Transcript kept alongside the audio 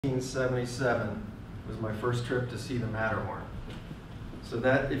1977 was my first trip to see the Matterhorn. So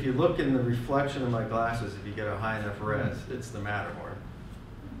that, if you look in the reflection of my glasses, if you get a high enough res, it's the Matterhorn.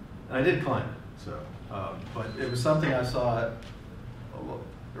 And I did climb it, so, but it was something I saw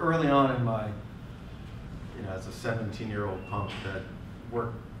early on in my, as a 17-year-old punk that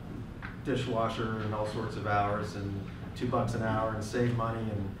worked dishwasher and all sorts of hours and $2 an hour and saved money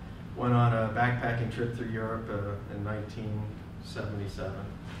and went on a backpacking trip through Europe in 1977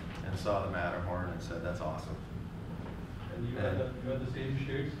 and saw the Matterhorn and said, that's awesome. And you had the same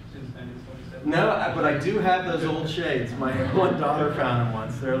shades since 1977? No, but I do have those old shades. My one daughter found them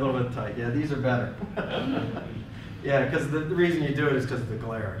once. They're a little bit tight. Yeah, these are better. Yeah, because the reason you do it is because of the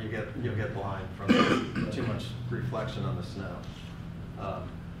glare. You'll get blind from too much reflection on the snow.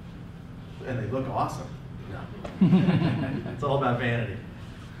 And they look awesome. No. It's all about vanity.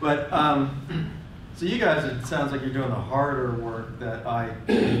 But so you guys, it sounds like you're doing the harder work that I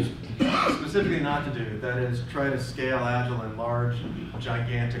specifically not to do. That is, try to scale Agile in large,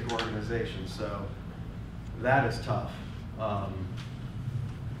 gigantic organizations. So that is tough.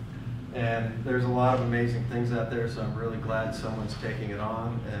 And there's a lot of amazing things out there, so I'm really glad someone's taking it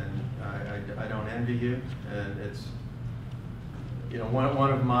on, and I don't envy you. And it's,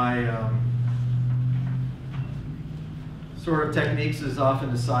 one of my sort of techniques is often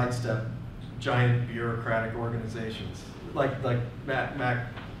to sidestep giant bureaucratic organizations. Like Mac,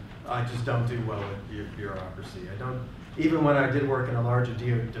 I just don't do well with bureaucracy. I don't, even when I did work in a larger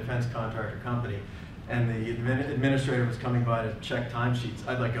defense contractor company, and the administrator was coming by to check timesheets,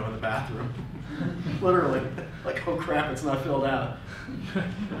 I'd like go in the bathroom. Literally, like, oh crap, it's not filled out.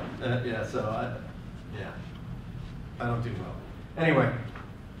 Yeah, so I don't do well. Anyway,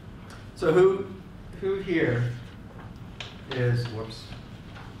 so who here is,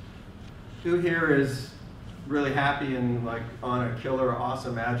 who here is really happy and like on a killer,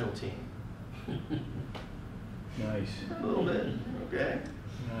 awesome Agile team? Nice. A little bit, okay.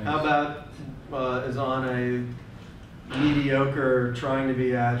 Nice. How about is on a mediocre, trying to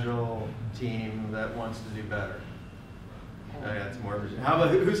be Agile team that wants to do better? Oh, yeah, it's more of a, how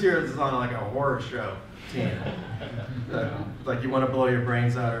about who's here is on like a horror show team? Like you want to blow your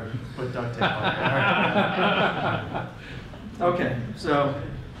brains out or put duct tape on it. Okay, so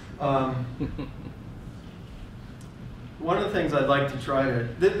one of the things I'd like to try to,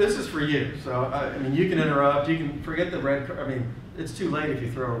 this is for you, so I mean you can interrupt, you can forget the red card. I mean, it's too late if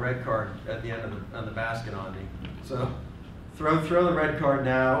you throw a red card at the end of the basket on me. So throw the red card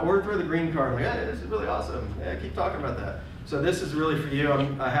now, or throw the green card, like, hey, this is really awesome, yeah, keep talking about that. So this is really for you.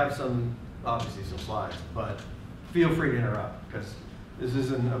 I have obviously some slides, but feel free to interrupt, because this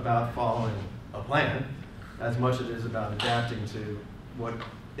isn't about following a plan as much as it is about adapting to what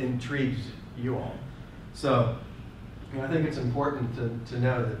intrigues you all. So I think it's important to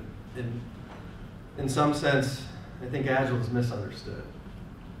know that in some sense, I think Agile is misunderstood.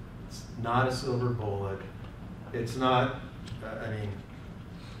 It's not a silver bullet. It's not, I mean,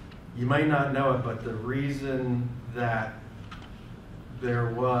 you might not know it, but the reason that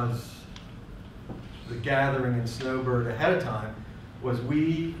there was the gathering in Snowbird ahead of time was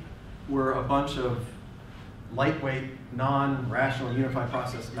we were a bunch of lightweight, non-rational, unified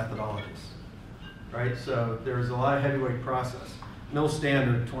process methodologies, right? So there was a lot of heavyweight process. Mill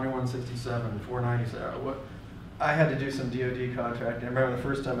standard, 2167, 497. I had to do some DoD contracting. I remember the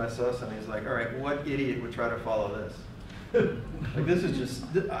first time I saw something, it's like, all right, what idiot would try to follow this? Like, this is just,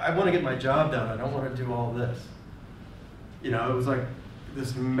 I want to get my job done. I don't want to do all this. It was like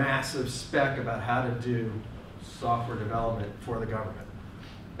this massive spec about how to do software development for the government.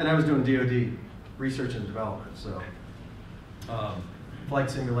 And I was doing DoD research and development, so flight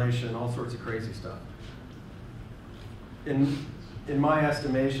simulation, all sorts of crazy stuff. In my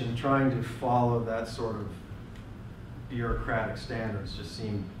estimation, trying to follow that sort of bureaucratic standards just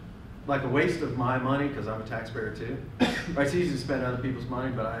seemed like a waste of my money, because I'm a taxpayer too. It's easy to spend other people's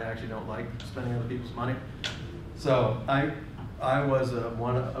money, but I actually don't like spending other people's money. So I was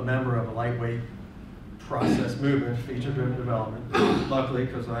a member of a lightweight process movement, feature-driven development. Luckily,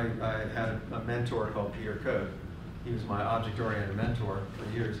 because I had a mentor called Peter Code. He was my object-oriented mentor for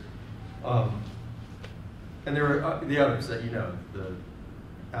years. And there were the others that you know, the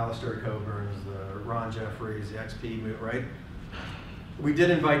Alistair Coburns, the Ron Jeffries, the XP move, right? We did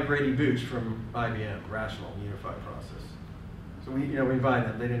invite Grady Booch from IBM, Rational Unified Process. So we invited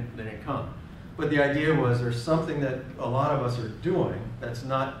them. They didn't come. But the idea was there's something that a lot of us are doing that's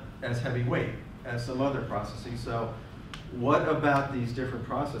not as heavyweight as some other processes. So what about these different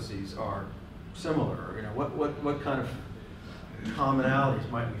processes are similar? What kind of commonalities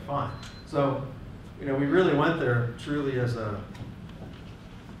might we find? So we really went there truly as a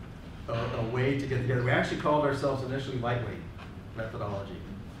a way to get together. We actually called ourselves initially lightweight methodology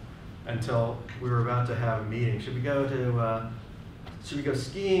until we were about to have a meeting. Should we go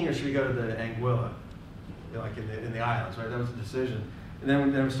skiing or should we go to the Anguilla, like in the islands, right? That was a decision. And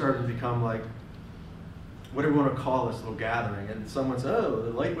then we started to become like, what do we want to call this little gathering? And someone said, oh,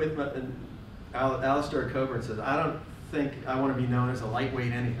 the lightweight, and Alistair Coburn says, I don't think I want to be known as a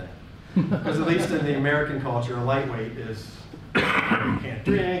lightweight anything. Because at least in the American culture, a lightweight is, you can't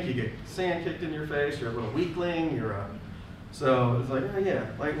drink, you get sand kicked in your face, you're a little weakling, so it's like, oh yeah,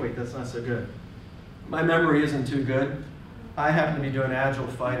 lightweight, that's not so good. My memory isn't too good. I happened to be doing Agile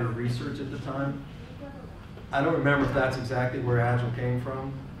fighter research at the time. I don't remember if that's exactly where Agile came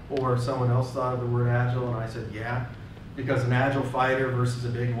from, or someone else thought of the word Agile, and I said, yeah, because an Agile fighter versus a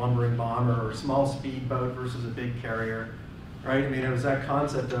big lumbering bomber, or a small speedboat versus a big carrier, right? I mean, it was that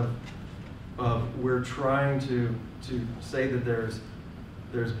concept of we're trying to say that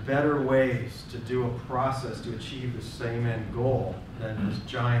there's better ways to do a process to achieve the same end goal than this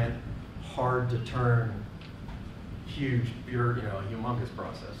giant, hard to turn, huge, humongous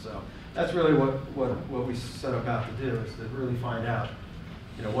process. So that's really what we set about to do, is to really find out,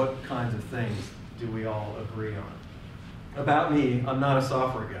 what kinds of things do we all agree on. About me, I'm not a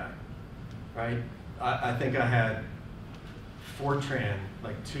software guy, right? I think I had Fortran,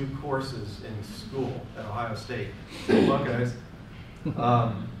 like 2 courses in school at Ohio State. Buckeyes.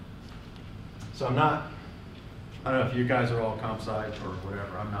 So I'm not, I don't know if you guys are all comp sci or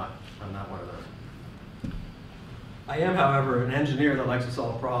whatever, I'm not one of those. I am, however, an engineer that likes to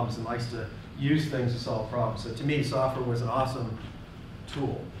solve problems and likes to use things to solve problems. So to me, software was an awesome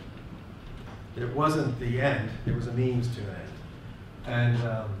tool. It wasn't the end, it was a means to an end. And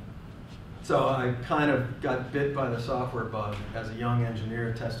so I kind of got bit by the software bug as a young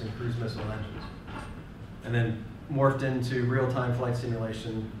engineer testing cruise missile engines. And then morphed into real-time flight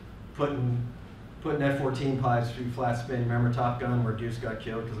simulation, putting F-14 pilots through flat spin. Remember Top Gun, where Goose got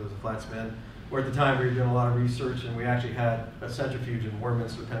killed because it was a flat spin? Where at the time we were doing a lot of research, and we actually had a centrifuge in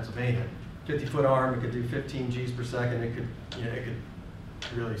Warminster, Pennsylvania. 50-foot arm, it could do 15 Gs per second. It could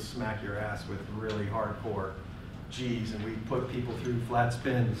really smack your ass with really hardcore Gs, and we put people through flat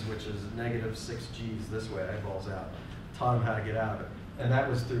spins, which is -6 Gs this way, eyeballs out. Taught them how to get out of it. And that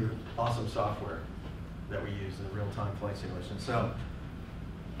was through awesome software that we used in real-time flight simulation. So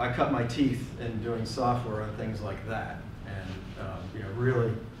I cut my teeth in doing software on things like that. And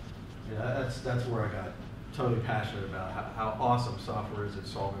really, that's where I got totally passionate about how awesome software is at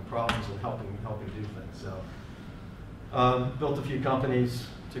solving problems and helping do things. So built a few companies.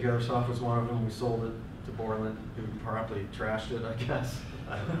 Together Soft was one of them. We sold it to Borland, who promptly trashed it, I guess.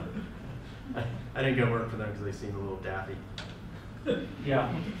 I don't know. I didn't go work for them because they seemed a little daffy. Yeah.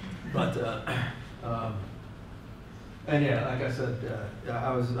 But and yeah, like I said,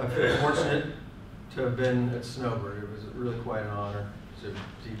 I feel fortunate to have been at Snowbird. It was really quite an honor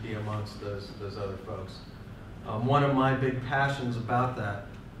to be amongst those other folks. One of my big passions about that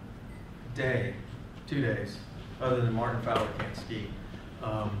day, 2 days, other than Martin Fowler can't ski,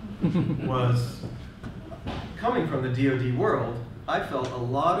 was coming from the DoD world. I felt a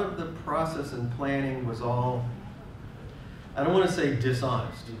lot of the process and planning was all, I don't want to say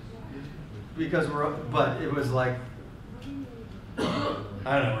dishonest, because but it was like,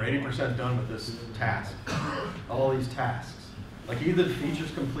 I don't know, we're 80% done with this task, all these tasks. Like either the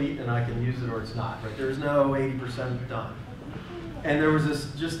feature's complete and I can use it or it's not, right? There's no 80% done. And there was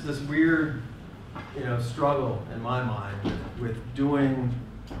just this weird, struggle in my mind with doing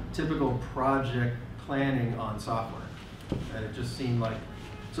typical project planning on software. And it just seemed like,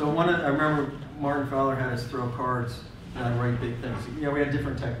 so I remember Martin Fowler had us throw cards and I'd write big things. We had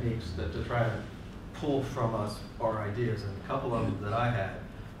different techniques to try to pull from us our ideas, and a couple of them that I had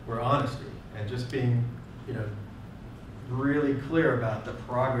were honesty and just being, really clear about the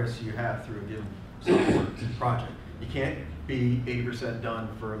progress you have through a given software project. You can't be 80% done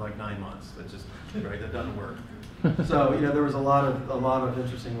for like 9 months. That's just, right, that doesn't work. So, there was a lot of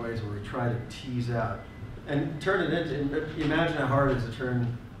interesting ways where we try to tease out and turn it into, imagine how hard it is to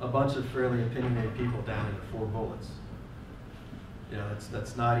turn a bunch of fairly opinionated people down into 4 bullets.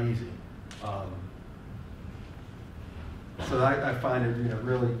 That's not easy. So I find it,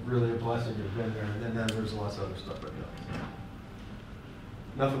 really, really a blessing to have been there. And then there's lots of other stuff I've done. So.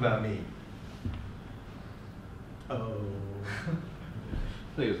 Enough about me. Oh.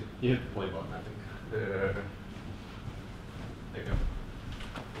 I think you hit the play button, I think. There you go.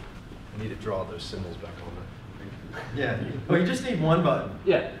 I need to draw those symbols back on there. Yeah. Well, you just need one button.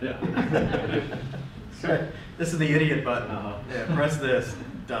 Yeah. This is the idiot button. Yeah, press this,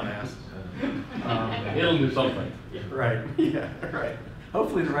 dumbass. It'll do something. Right. Yeah. Right.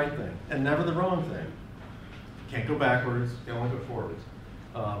 Hopefully the right thing, and never the wrong thing. Can't go backwards, you can only go forwards.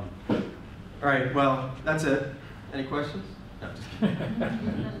 All right, well, that's it. Any questions? No, just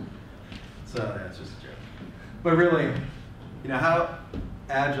kidding. So that's just a joke. But really, how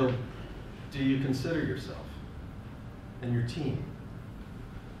agile do you consider yourself and your team?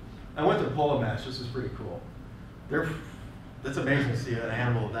 I went to a polo match. This is pretty cool. That's amazing to see an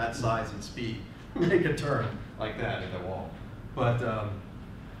animal of that size and speed make a turn like that in the wall. But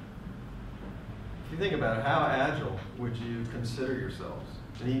if you think about it, how agile would you consider yourselves?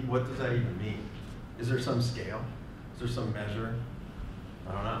 And what does that even mean? Is there some scale? Is there some measure?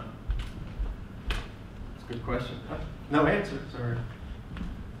 I don't know. It's a good question. No answer, sorry.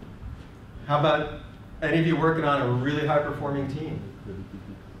 How about any of you working on a really high-performing team?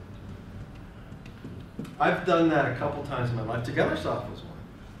 I've done that a couple times in my life. TogetherSoft was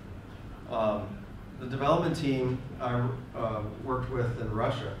one. The development team I worked with in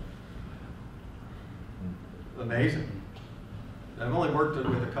Russia, amazing. I've only worked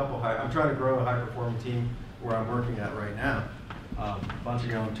with a couple I'm trying to grow a high-performing team where I'm working at right now. A bunch of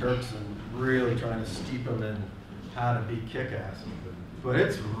young Turks and really trying to steep them in how to be kick-ass. But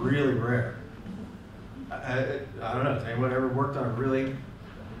it's really rare. I don't know, has anyone ever worked on a really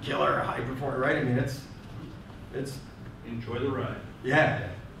killer high-performing, right? I mean, it's enjoy the ride. Yeah,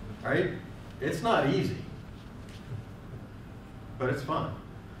 right? It's not easy, but it's fun.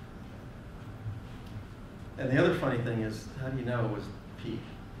 And the other funny thing is, how do you know it was peak?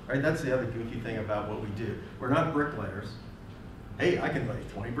 Right? That's the other goofy thing about what we do. We're not bricklayers. Hey, I can lay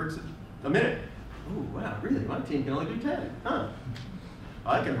 20 bricks a minute. Ooh, wow, really? My team can only do 10. Huh?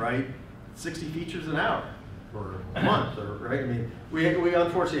 I can write 60 features an hour or a month, right? I mean, we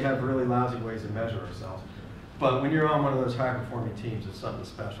unfortunately have really lousy ways to measure ourselves. But when you're on one of those high-performing teams, it's something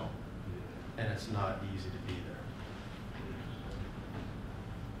special, and it's not easy to be there.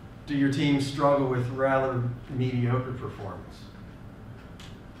 Do your teams struggle with rather mediocre performance?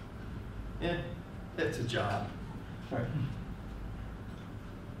 Yeah, it's a job. Right.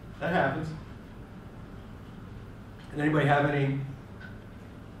 That happens. And anybody have any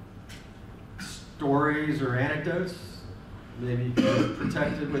stories or anecdotes? Maybe you can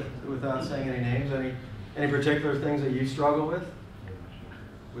protect it without saying any names. Any particular things that you struggle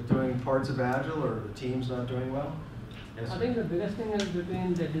with doing parts of Agile, or the team's not doing well? Yes, I think the biggest thing is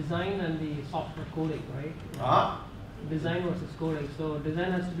between the design and the software coding, right? Design versus coding. So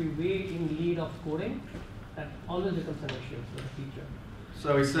design has to be way in lead of coding. That always becomes an issue for the future.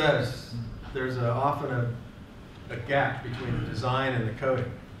 So he says there's often a gap between the design and the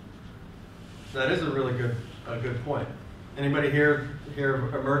coding. That is a really good point. Anybody here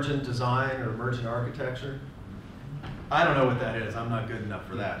of emergent design or emergent architecture? I don't know what that is. I'm not good enough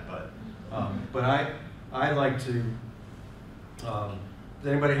for that, but I like to. Does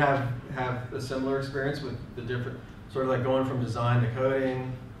anybody have a similar experience with the different, sort of like going from design to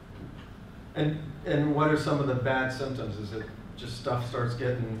coding? And what are some of the bad symptoms? Is it just stuff starts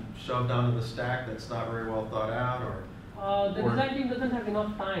getting shoved onto the stack that's not very well thought out, or? The design team doesn't have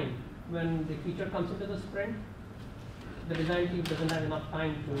enough time when the feature comes into the sprint. The design team doesn't have enough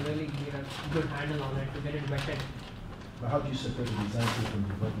time to really get a good handle on it, to get it vetted. But how do you separate the design team from the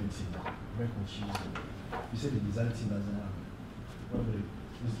development team? Very confusing. You said the design team doesn't have. Are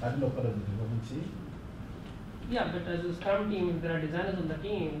you not part of the development team? Yeah, but as a Scrum team, if there are designers on the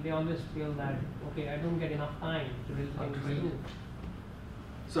team, they always feel that, okay, I don't get enough time to really think through.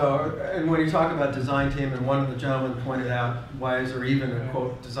 So, and when you talk about design team, and one of the gentlemen pointed out, why is there even a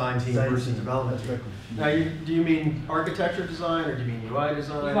quote design team versus development team? Now, do you mean architecture design, or do you mean UI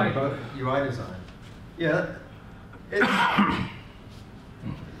design? UI. Or both? UI design. Yeah,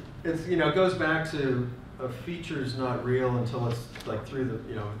 it's it goes back to a feature's not real until it's like through the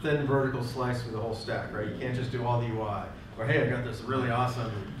thin vertical slice through the whole stack, right? You can't just do all the UI. Or hey, I've got this really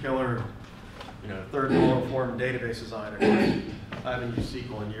awesome killer third world form database design. Of course, I haven't used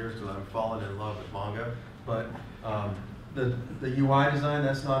SQL in years because I've fallen in love with Mongo. But the UI design,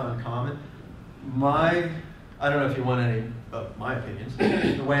 that's not uncommon. I don't know if you want any of my opinions.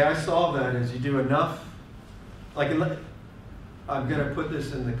 The way I solve that is you do enough, I'm going to put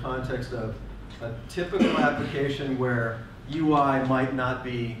this in the context of a typical application where UI might not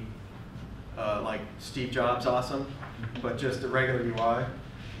be like Steve Jobs awesome, but just a regular UI.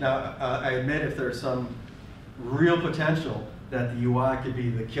 Now, I admit if there's some real potential that the UI could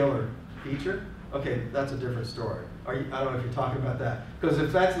be the killer feature, okay, that's a different story. I don't know if you're talking about that. Because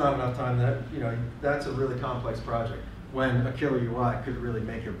if that's not enough time, that's a really complex project. When a killer UI could really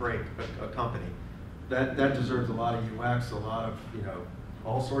make or break a company. That deserves a lot of UX, a lot of,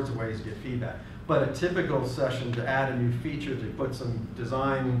 all sorts of ways to get feedback. But a typical session to add a new feature, to put some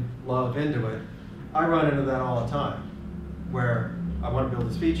design love into it, I run into that all the time, where I want to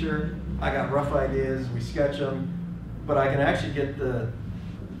build this feature, I got rough ideas, we sketch them, but I can actually get the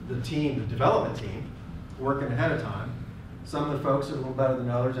team, the development team, working ahead of time. Some of the folks are a little better than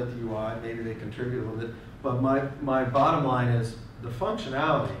others at the UI, maybe they contribute a little bit, but my bottom line is the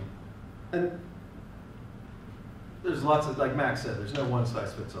functionality, and there's lots of, like Max said, there's no one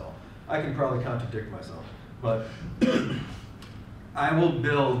size fits all. I can probably contradict myself, but I will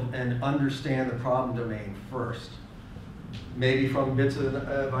build and understand the problem domain first. Maybe from bits of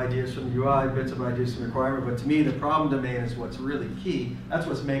ideas from the UI, bits of ideas from the requirement, but to me the problem domain is what's really key. That's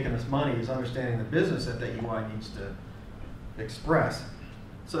what's making us money, is understanding the business that UI needs to express.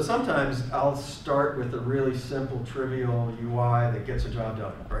 So sometimes I'll start with a really simple, trivial UI that gets a job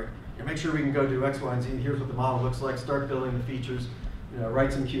done, right? And make sure we can go do X, Y, and Z, here's what the model looks like, start building the features,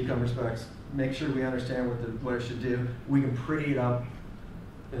 write some cucumber specs, make sure we understand what it should do. We can pretty it up,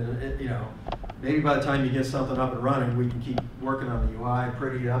 and maybe by the time you get something up and running, we can keep working on the UI,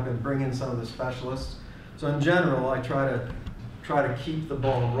 pretty it up, and bring in some of the specialists. So in general, I try to keep the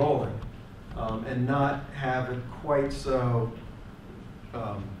ball rolling, and not have it quite so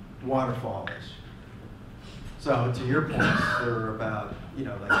waterfallish. So to your points, there were about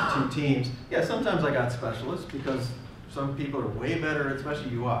like 2 teams. Yeah, sometimes I got specialists because some people are way better,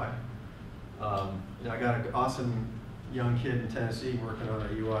 especially UI. I got an awesome young kid in Tennessee working on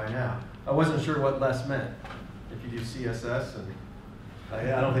a UI now. I wasn't sure what less meant. If you do CSS, and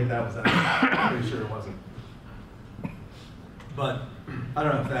I don't think that was that. I'm pretty sure it wasn't. But I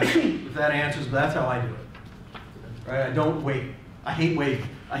don't know if that answers, but that's how I do it. Right? I don't wait. I hate waiting.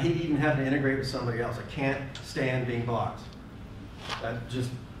 I hate even having to integrate with somebody else. I can't stand being blocked. That just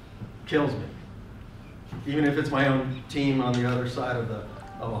kills me. Even if it's my own team on the other side of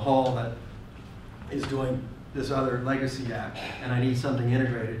a hall that is doing this other legacy app, and I need something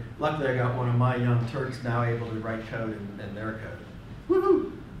integrated. Luckily, I got one of my young Turks now able to write code in their code.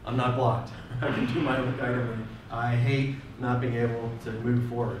 Woohoo! I'm not blocked. I can do my own thing. I hate not being able to move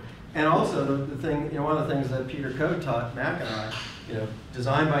forward. And also the thing, one of the things that Peter Code taught Mac and I,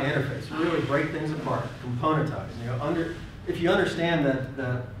 design by interface, really break things apart, componentize. If you understand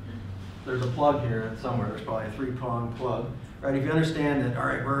that there's a plug here somewhere, there's probably a 3-prong plug, right? If you understand that, all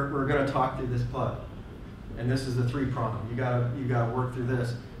right, we're going to talk through this plug, and this is the 3-prong. You gotta work through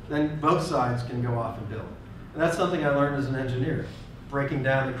this. Then both sides can go off and build. And that's something I learned as an engineer, breaking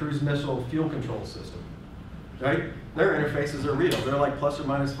down the cruise missile fuel control system. Right? Their interfaces are real. They're like plus or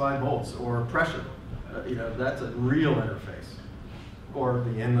minus 5 volts or pressure. That's a real interface. Or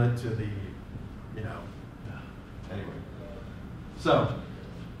the inlet to the, anyway. So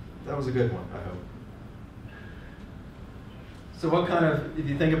that was a good one, I hope. So what kind of, if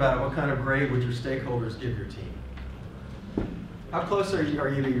you think about it, what kind of grade would your stakeholders give your team? How close are you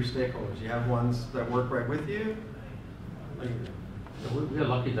to your stakeholders? You have ones that work right with you? We are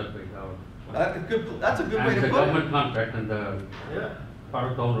lucky that way. That's a good way to put it. put Government it. contract, and the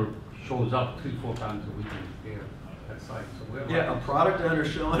product owner shows up 3-4 times a week here at site. So we're Yeah, a product owner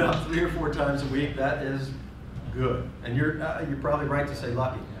showing up 3 or 4 times a week, that is good. And you're probably right to say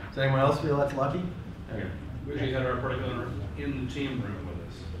lucky. Does anyone else feel that's lucky? Yeah. We actually had our product owner in the team room with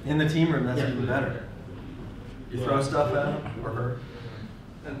us. In the team room, that's even better. You throw stuff at him or her?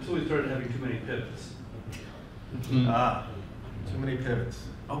 Until we started having too many pivots. Too many pivots.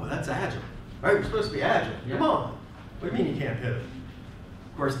 Oh, but that's Agile. Right, we're supposed to be Agile. Yeah. Come on. What do you mean you can't pivot?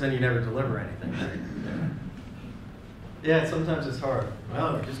 Of course, then you never deliver anything, right? Yeah, sometimes it's hard.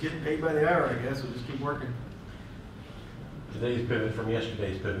 Well, we're just getting paid by the hour, I guess. We'll just keep working. Today's pivot from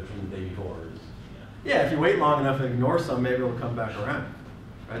yesterday's pivot from the day before is... Yeah, if you wait long enough and ignore some, maybe it'll come back around.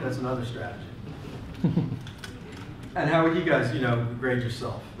 Right, that's another strategy. And how would you guys, grade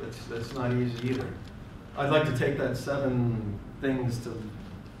yourself? That's not easy either. I'd like to take that 7 things to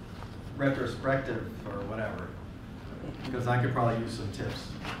retrospective or whatever, because I could probably use some tips.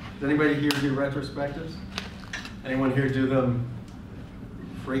 Does anybody here do retrospectives? Anyone here do them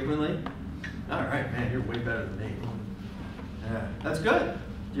frequently? All right, man, you're way better than me. Yeah, that's good.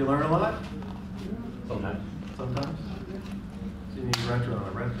 Do you learn a lot? Sometimes. Sometimes? So you need retro on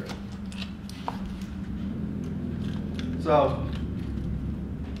a retro. So,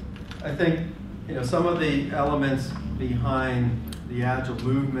 I think, some of the elements behind the Agile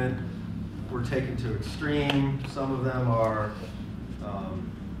movement were taken to extreme. Some of them are,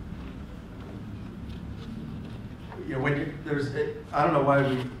 I don't know why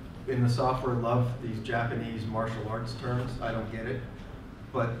we in the software love these Japanese martial arts terms. I don't get it.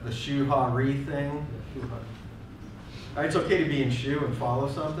 But the shu-ha-ri thing, it's okay to be in shu and follow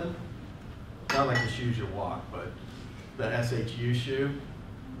something, not like the shoes you walk, but the SHU shoe.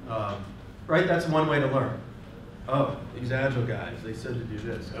 Right, that's one way to learn. Oh, these Agile guys, they said to do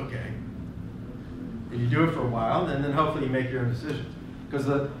this, okay. And you do it for a while, and then hopefully you make your own decisions.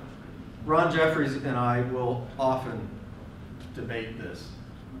 Because Ron Jeffries and I will often debate this.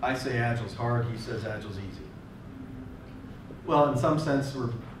 I say Agile's hard, he says Agile's easy. Well, in some sense,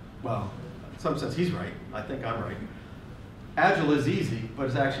 in some sense he's right. I think I'm right. Agile is easy, but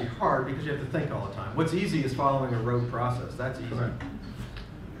it's actually hard because you have to think all the time. What's easy is following a road process. That's easy.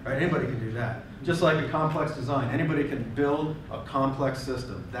 Right? Anybody can do that. Just like a complex design. Anybody can build a complex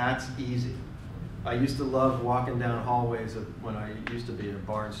system. That's easy. I used to love walking down hallways when I used to be a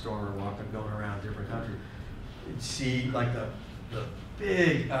barnstormer, going around different countries. You'd see like the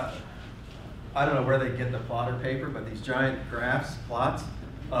big, I don't know where they get the plotter paper, but these giant plots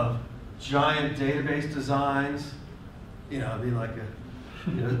of giant database designs. It'd be like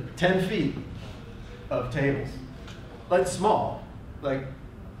 10 feet of tables. Like small, like,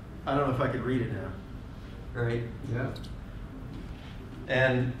 I don't know if I could read it now, right? Yeah.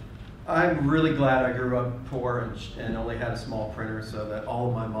 And I'm really glad I grew up poor and only had a small printer so that all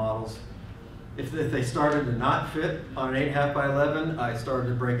of my models, if they started to not fit on an 8.5 by 11, I started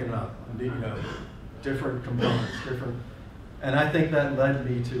to break it up, different components, and I think that led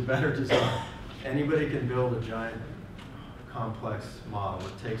me to better design. Anybody can build a giant complex model.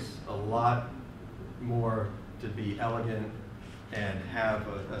 It takes a lot more to be elegant and have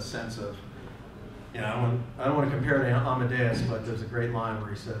a sense of, I don't want to compare it to Amadeus, but there's a great line where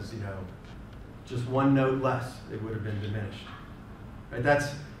he says, just one note less, it would have been diminished. Right?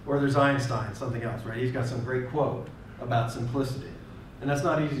 Or there's Einstein, something else, right? He's got some great quote about simplicity. And that's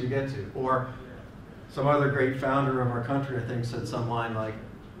not easy to get to. Or some other great founder of our country, I think, said some line like,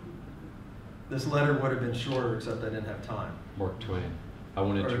 this letter would have been shorter, except I didn't have time. Mark Twain. I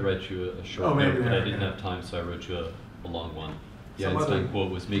wanted to write you a short maybe note, but there, I didn't yeah. have time, so I wrote you a long one. The Some Einstein other-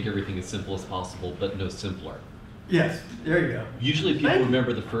 quote was, make everything as simple as possible, but no simpler. Yes, there you go. Usually people Thank you.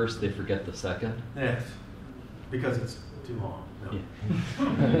 remember the first, they forget the second. Yes, because it's too long. No.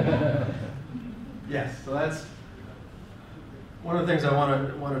 Yeah. Yes, so that's one of the things I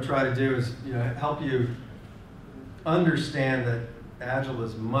want to try to do is help you understand that Agile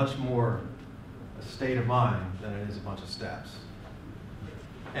is much more a state of mind than it is a bunch of steps,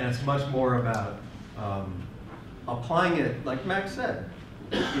 and it's much more about applying it, like Max said,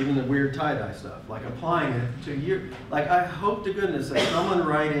 even the weird tie-dye stuff, like applying it to your, like I hope to goodness that someone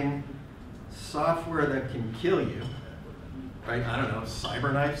writing software that can kill you, right? I don't know,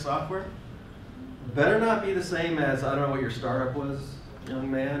 cyberknife software, better not be the same as, I don't know what your startup was, young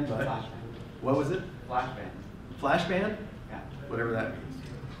man, but Flashband. What was it? Flashband. Flashband? Yeah. Whatever that means.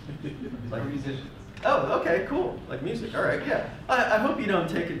 Like musicians. Oh, okay, cool. Like music. All right, yeah. I hope you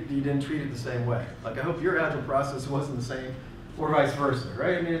didn't treat it the same way. Like I hope your Agile process wasn't the same, or vice versa,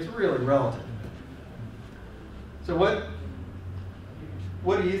 right? I mean, it's really relative. So what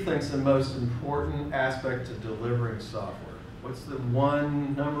do you think is the most important aspect to delivering software? What's the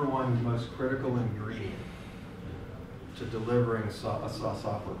number one most critical ingredient to delivering a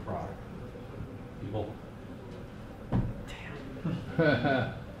software product? People.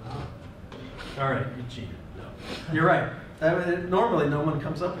 All right, you cheated. No. You're right. Normally, no one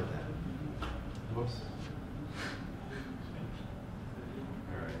comes up with that. Whoops.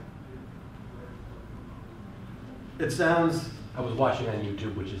 All right. It sounds. I was watching on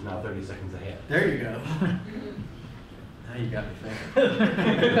YouTube, which is now 30 seconds ahead. There you go. Now you got me thinking.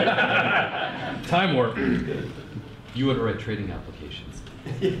 Time warp. You would write trading applications.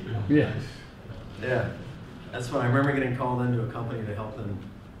 Yeah. Yeah. That's when I remember getting called into a company to help them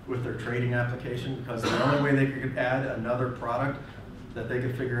with their trading application because the only way they could add another product that they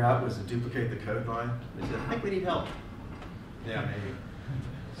could figure out was to duplicate the code line. They said, I think we need help. Yeah, maybe.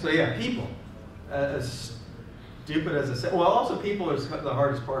 So yeah, people. As stupid as it sounds. Well, also people are the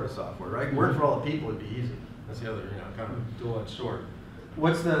hardest part of software, right? Work for all the people would be easy. That's the other, kind of dual-edged sword.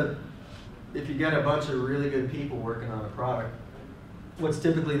 If you get a bunch of really good people working on a product, what's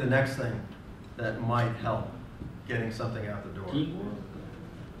typically the next thing that might help getting something out the door?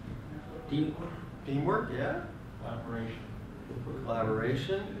 Teamwork, yeah.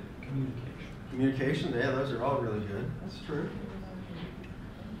 Collaboration. Communication, yeah, those are all really good. That's true.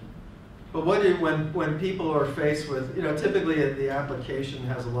 But when people are faced with, typically the application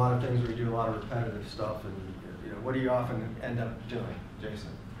has a lot of things where you do a lot of repetitive stuff, and what do you often end up doing,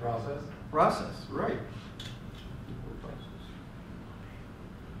 Jason? Process, right.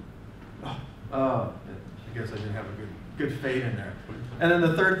 Oh, I guess I didn't have a good fade in there. And then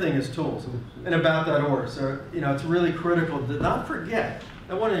the third thing is tools, and about that order. So, it's really critical to not forget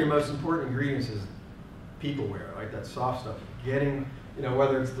And one of your most important ingredients is peopleware, like that soft stuff. Getting, you know,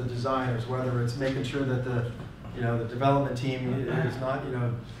 whether it's the designers, whether it's making sure that the, you know, the development team is not, you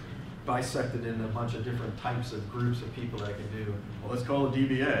know, bisected into a bunch of different types of groups of people that can do, well, let's call it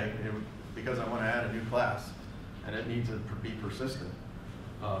DBA because I want to add a new class and it needs to be persistent.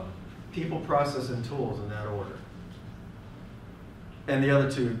 People, process, and tools in that order. And the other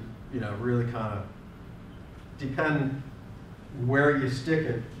two, you know, really kind of depend where you stick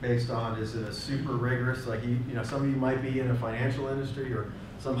it based on, is it a super rigorous, like you know, some of you might be in a financial industry or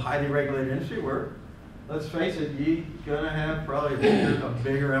some highly regulated industry where, let's face it, you're gonna have probably a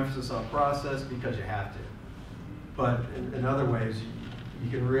bigger emphasis on process because you have to. But in other ways, you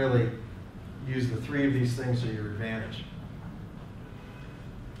can really use the three of these things to your advantage.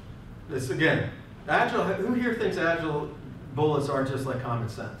 This again, Agile, who here thinks Agile bullets aren't just like common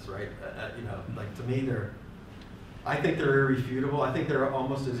sense, right? You know, like to me, I think they're irrefutable. I think they're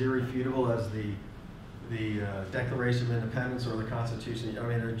almost as irrefutable as the Declaration of Independence or the Constitution. I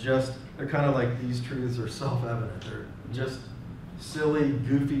mean, they're kind of like these truths are self-evident. They're just silly,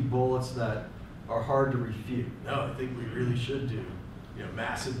 goofy bullets that are hard to refute. No, I think we really should do, you know,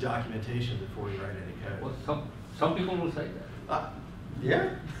 massive documentation before we write any code. Well, some people will say that.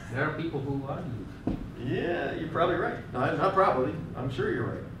 Yeah. There are people who argue. Yeah, you're probably right. No, not probably. I'm sure you're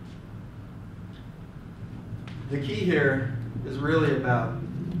right. The key here is really about,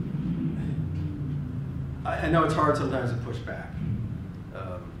 I know it's hard sometimes to push back,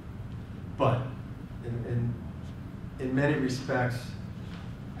 but in many respects,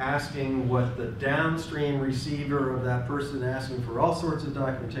 asking what the downstream receiver of that person asking for all sorts of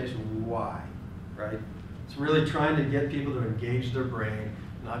documentation, why, right? It's really trying to get people to engage their brain,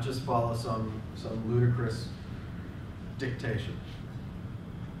 not just follow some ludicrous dictation.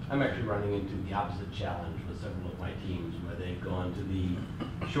 I'm actually running into the opposite challenge with several of my teams where they've gone to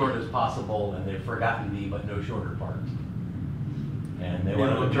the shortest possible and they've forgotten the but no shorter part. And they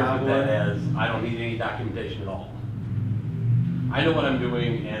want to interpret that as, I don't need any documentation at all. I know what I'm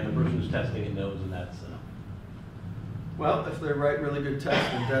doing and the person who's testing it knows, and that's enough. Well, if they write really good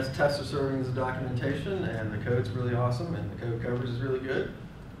tests and tests are serving as a documentation and the code's really awesome and the code coverage is really good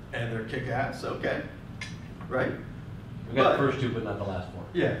and they're kick-ass, okay, right? We got the first two, but not the last one.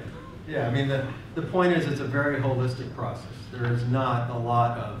 Yeah, yeah. I mean, the point is, it's a very holistic process. There is not a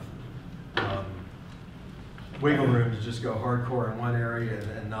lot of wiggle room to just go hardcore in one area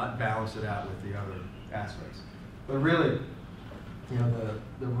and not balance it out with the other aspects. But really, you know,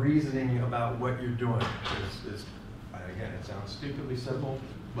 the reasoning about what you're doing is again, it sounds stupidly simple,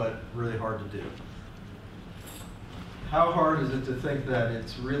 but really hard to do. How hard is it to think that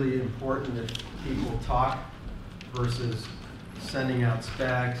it's really important if people talk versus sending out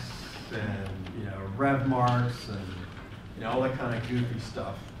specs and, you know, rev marks and, you know, all that kind of goofy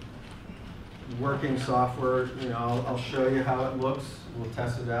stuff. Working software, you know, I'll show you how it looks. We'll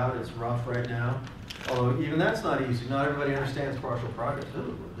test it out. It's rough right now. Although even that's not easy. Not everybody understands partial progress.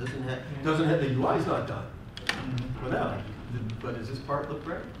 Ooh, doesn't have the UI's not done. Well, no, but does this part look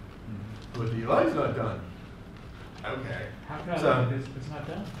great? But the UI's not done. Okay. How can I So- look at this? It's not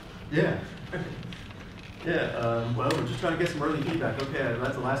done. Yeah. Yeah, well, we're just trying to get some early feedback. Okay,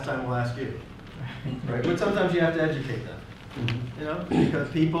 that's the last time we'll ask you. Right? But sometimes you have to educate them, you know, because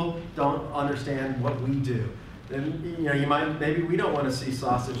people don't understand what we do. Then, you know, maybe we don't want to see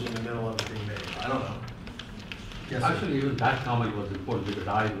sausage in the middle of it being made. I don't know. Yes, sir. Actually, even that comment was important because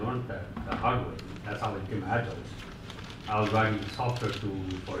I learned that the hard way. That's how I became Agile. I was writing software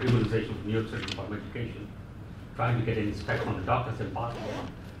for immunization of New York City Department of Education, trying to get an inspection on the doctors impossible.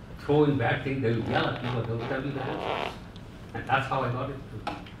 Throwing back things, they would yell at people, they'll tell you the answers. And that's how I got it,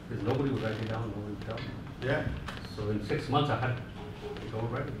 because nobody would write it down, nobody would tell me. Yeah. So in 6 months, I had to go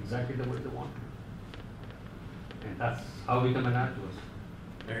write it exactly the way they want. And that's how we become an activist.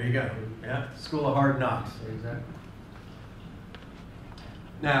 There you go. Yeah. School of Hard Knocks. Exactly.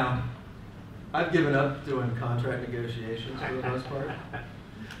 Now, I've given up doing contract negotiations for the most part.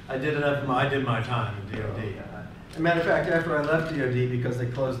 I did my time in DoD. As a matter of fact, after I left DoD because they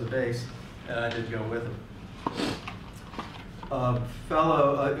closed the base, and I didn't go with them. A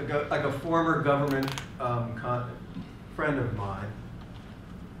fellow, like a former government friend of mine,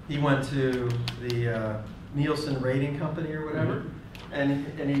 he went to the Nielsen Rating Company or whatever, and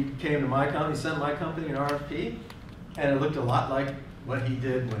he came to my company, sent my company an RFP, and it looked a lot like what he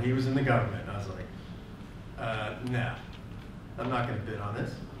did when he was in the government. And I was like, no, I'm not going to bid on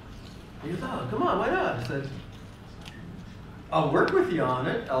this. He goes, oh, come on, why not? I said, I'll work with you on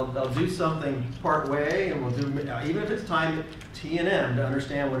it. I'll do something part way, and we'll do, even if it's time T&M to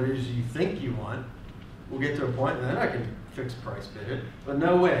understand what it is you think you want, we'll get to a point, and then I can fixed price bid it, but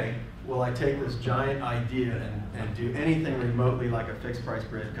no way will I take this giant idea and do anything remotely like a fixed price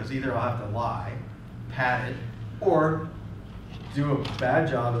bid, because either I'll have to lie, pad it, or do a bad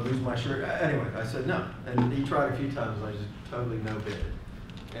job and lose my shirt. Anyway, I said no. And he tried a few times, and I just totally no bid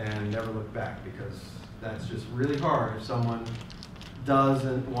and never looked back, because that's just really hard if someone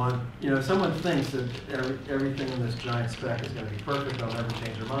doesn't want, if someone thinks that everything in this giant spec is going to be perfect, they'll never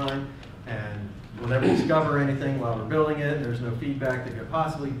change their mind, and we'll never discover anything while we're building it, and there's no feedback that could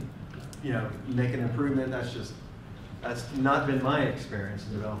possibly, make an improvement. That's not been my experience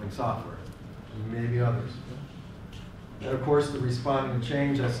in developing software. Maybe others. And of course, the responding to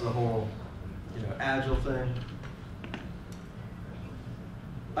change, that's the whole, Agile thing.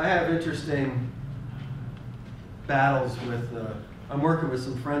 I have interesting battles with, I'm working with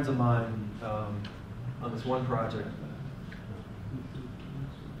some friends of mine on this one project.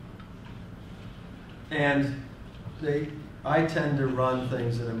 And I tend to run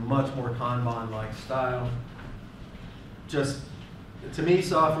things in a much more Kanban-like style. Just, to me,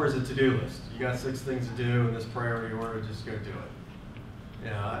 software is a to-do list. You got 6 things to do in this priority order, just go do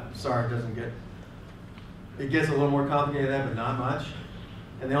it. I'm sorry, it gets a little more complicated than that, but not much.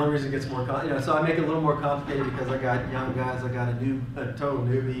 And the only reason it gets more complicated, so I make it a little more complicated because I got young guys, I got a total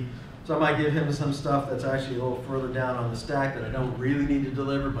newbie. So I might give him some stuff that's actually a little further down on the stack that I don't really need to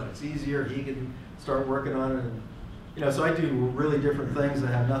deliver, but it's easier. He can start working on it. And, so I do really different things that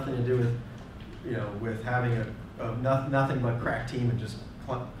have nothing to do with, with having nothing but crack team and just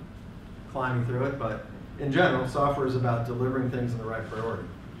climbing through it. But in general, software is about delivering things in the right priority.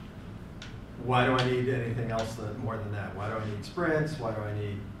 Why do I need anything else more than that? Why do I need sprints? Why do I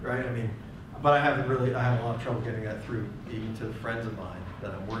need, right? But I have a lot of trouble getting that through, even to friends of mine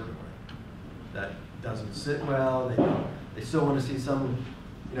that I'm working with. That doesn't sit well. They still want to see some,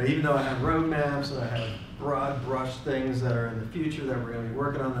 even though I have roadmaps and I have broad brush things that are in the future that we're going to be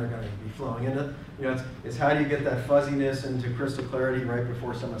working on, they're going to be flowing into. It's how do you get that fuzziness into crystal clarity right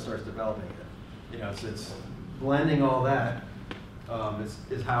before someone starts developing it. It's blending all that.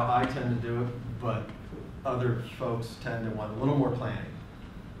 Is how I tend to do it, but other folks tend to want a little more planning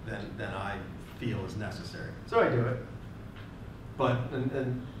than I feel is necessary. So I do it. But,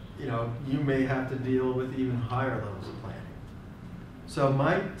 and you may have to deal with even higher levels of planning. So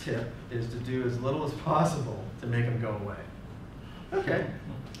my tip is to do as little as possible to make them go away. Okay,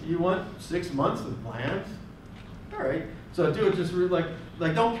 you want 6 months of plans? All right, so do it just really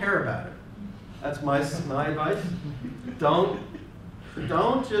like don't care about it. That's my advice. Don't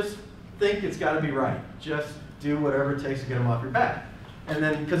just think it's got to be right. Just do whatever it takes to get them off your back. And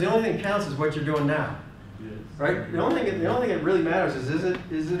then, because the only thing that counts is what you're doing now, right? The only thing that really matters is it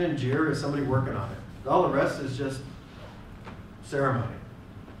in Jira? Is somebody working on it? All the rest is just ceremony.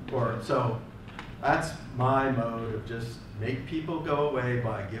 So that's my mode of just make people go away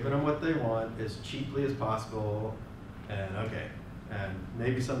by giving them what they want as cheaply as possible. And and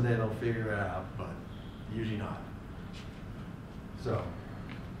maybe someday they'll figure it out, but usually not. So,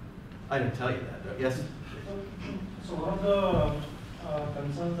 I didn't tell you that, though. Yes? So one of the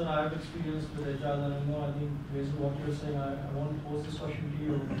concerns that I have experienced with Agile, and I think based on what you're saying, I want to pose this question to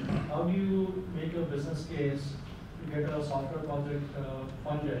you. How do you make a business case to get a software project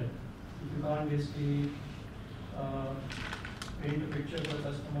funded if you can't basically paint a picture for the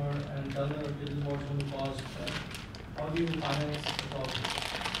customer and tell them this is what's going to cost? How do you finance the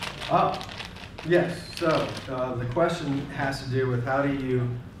project? Yes, so the question has to do with how do you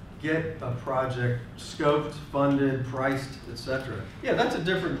get a project scoped, funded, priced, etc. Yeah, that's a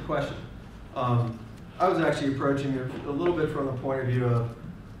different question. I was actually approaching it a little bit from the point of view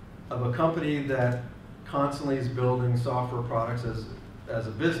of a company that constantly is building software products as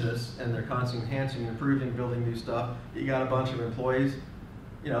a business, and they're constantly enhancing, improving, building new stuff. You got a bunch of employees.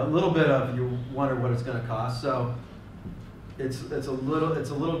 A little bit of you wonder what it's going to cost. So it's a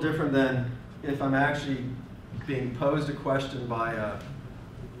little different than if I'm actually being posed a question by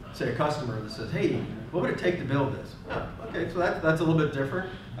say a customer that says, hey, what would it take to build this? Oh, okay, so that's a little bit different.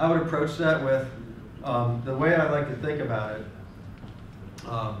 I would approach that with, the way I like to think about it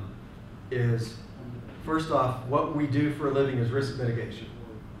is, first off, what we do for a living is risk mitigation.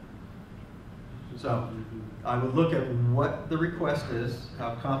 So I would look at what the request is,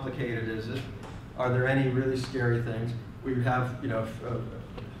 how complicated is it, are there any really scary things? We would have,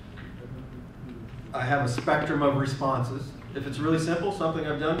 I have a spectrum of responses. If it's really simple, something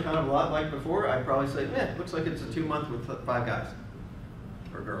I've done kind of a lot like before, I'd probably say, looks like it's a 2-month with 5 guys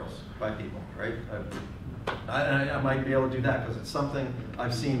or girls, 5 people, right? I might be able to do that because it's something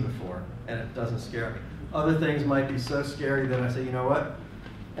I've seen before and it doesn't scare me. Other things might be so scary that I say, you know what?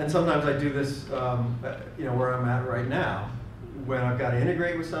 And sometimes I do this, you know, where I'm at right now. When I've got to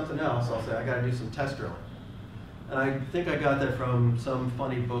integrate with something else, I'll say I got to do some test drilling. And I think I got that from some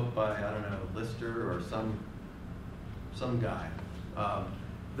funny book by, I don't know, Lister or some guy.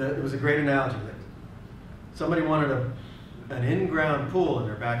 It was a great analogy. Somebody wanted an in-ground pool in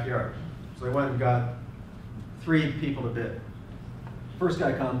their backyard. So they went and got 3 people to bid. First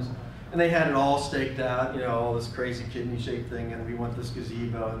guy comes, and they had it all staked out, you know, all this crazy kidney-shaped thing, and we want this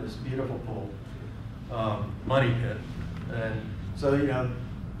gazebo and this beautiful pool, money pit. And so, you know,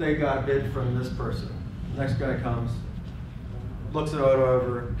 they got a bid from this person. Next guy comes, looks it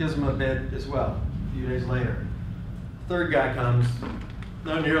over, gives them a bid as well, a few days later. Third guy comes,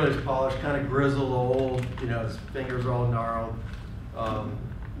 not nearly as polished, kind of grizzled, old, you know, his fingers are all gnarled.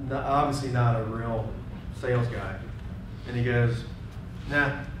 Obviously not a real sales guy. And he goes,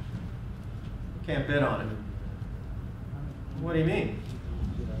 nah, can't bid on it. What do you mean?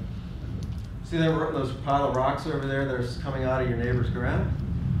 See those pile of rocks over there that are coming out of your neighbor's ground?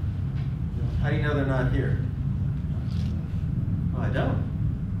 How do you know they're not here? Well, I don't.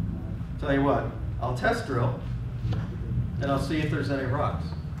 Tell you what, I'll test drill, and I'll see if there's any rocks.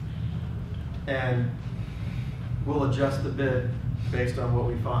 And we'll adjust the bid based on what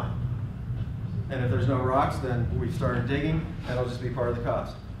we find. And if there's no rocks, then we start digging, and it'll just be part of the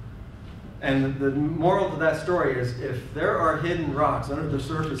cost. And the moral to that story is, if there are hidden rocks under the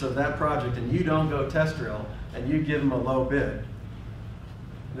surface of that project and you don't go test drill and you give them a low bid,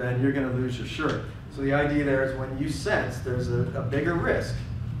 then you're going to lose your shirt. So the idea there is, when you sense there's a bigger risk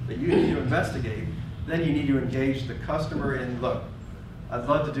that you need to investigate, then you need to engage the customer in, look, I'd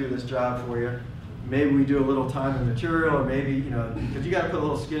love to do this job for you. Maybe we do a little time and material, or maybe, you know, because you got to put a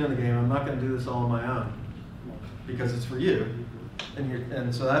little skin in the game. I'm not going to do this all on my own because it's for you.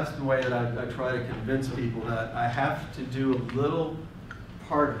 And so that's the way that I try to convince people that I have to do a little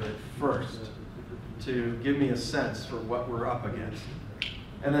part of it first to give me a sense for what we're up against.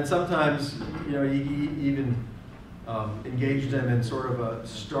 And then sometimes, you know, you even engage them in sort of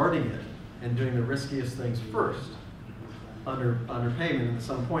starting it and doing the riskiest things first under payment. And at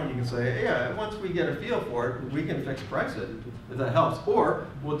some point you can say, hey, yeah, once we get a feel for it, we can fix price it, if that helps. Or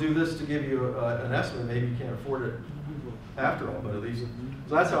we'll do this to give you an estimate. Maybe you can't afford it after all, but at least,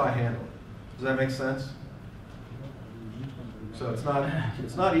 so that's how I handle it. Does that make sense? So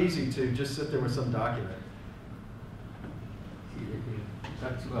it's not easy to just sit there with some document.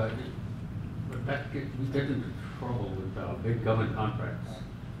 That's why, but we get into trouble with big government contracts,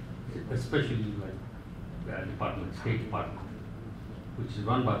 especially like the State Department, which is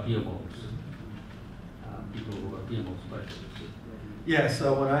run by PMOs, people who are PMO specialists. Yeah,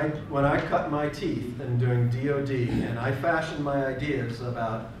 so when I cut my teeth in doing DoD, and I fashioned my ideas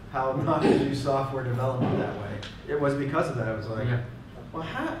about how not to do software development that way, it was because of that. I was like, well,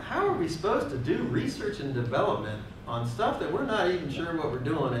 how are we supposed to do research and development on stuff that we're not even sure what we're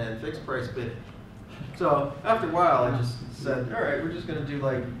doing and fixed price bidding? So after a while, I just said, all right, we're just going to do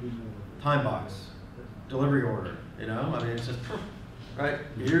like time box, delivery order, you know? I mean, it's just, right,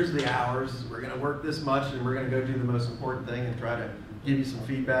 here's the hours, we're going to work this much, and we're going to go do the most important thing and try to give you some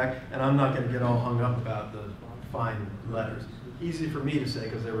feedback, and I'm not going to get all hung up about the fine letters. Easy for me to say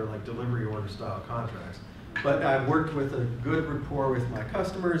because they were like delivery order style contracts. But I worked with a good rapport with my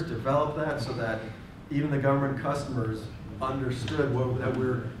customers, developed that so that even the government customers understood that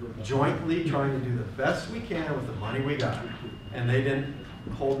we're jointly trying to do the best we can with the money we got. And they didn't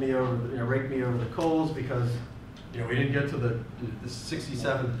hold me over, rake me over the coals because, we didn't get to the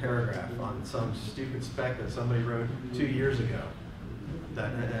 67th paragraph on some stupid spec that somebody wrote 2 years ago that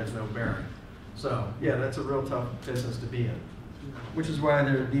has no bearing. So, yeah, that's a real tough business to be in. Which is why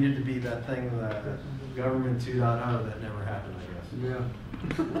there needed to be that thing, that government 2.0 that never happened, I guess. Yeah.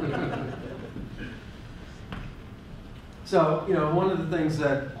 So, one of the things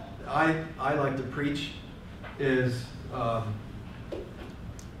that I like to preach is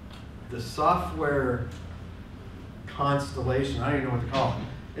the software constellation. I don't even know what to call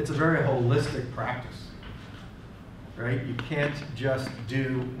it. It's a very holistic practice, right? You can't just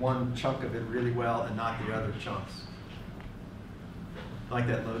do one chunk of it really well and not the other chunks. Like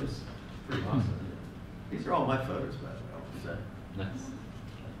that Lotus? Pretty awesome. These are all my photos, by the way, I'll say.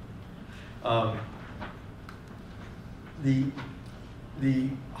 Nice. The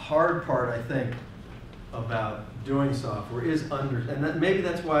hard part, I think, about doing software is and maybe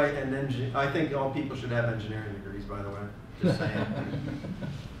that's why I think all people should have engineering degrees, by the way. Just saying.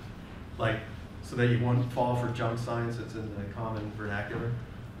 Like, so that you won't fall for junk science that's in the common vernacular.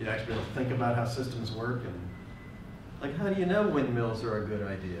 You'd actually be able to think about how systems work and, like, how do you know windmills are a good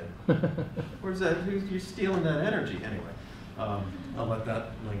idea? Where's that? You're stealing that energy anyway. I'll let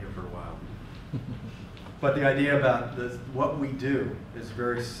that linger for a while. But the idea about this, what we do is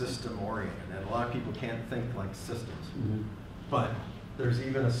very system oriented, and a lot of people can't think like systems. But there's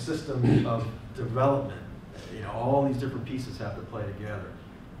even a system of development. You know, all these different pieces have to play together.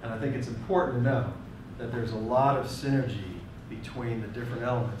 And I think it's important to know that there's a lot of synergy between the different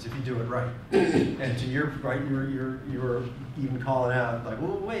elements if you do it right. And to your right, you were even calling out like,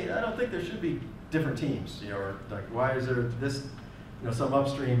 well, wait, I don't think there should be different teams. You know, or like, why is there this, you know, some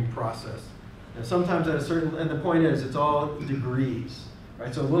upstream process? And sometimes at a certain, and the point is, it's all degrees,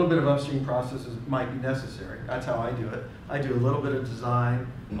 right? So a little bit of upstream processes might be necessary. That's how I do it. I do a little bit of design,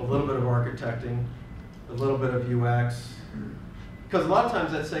 a little bit of architecting, a little bit of UX, because a lot of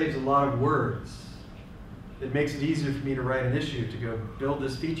times that saves a lot of words. It makes it easier for me to write an issue, to go build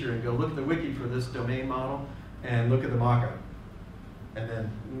this feature and go look at the wiki for this domain model and look at the mockup. And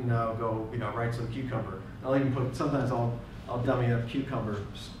then, you know, go, you know, write some Cucumber. I'll even put, sometimes I'll dummy up Cucumber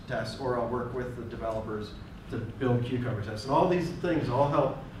tests, or I'll work with the developers to build Cucumber tests. And all these things all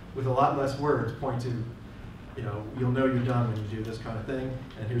help with a lot less words point to, you know, you'll know you're done when you do this kind of thing,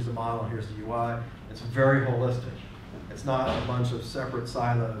 and here's the model, here's the UI. It's very holistic. It's not a bunch of separate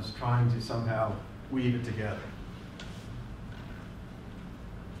silos trying to somehow weave it together.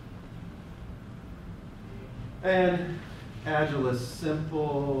 And Agile is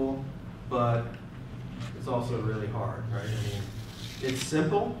simple, but it's also really hard, right? I mean, it's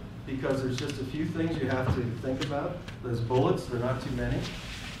simple because there's just a few things you have to think about. There's bullets, they're not too many.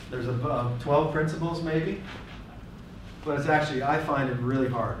 There's 12 principles maybe, but it's actually, I find it really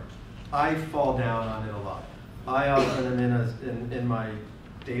hard. I fall down on it a lot. I often am in my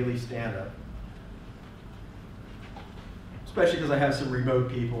daily stand-up, especially because I have some remote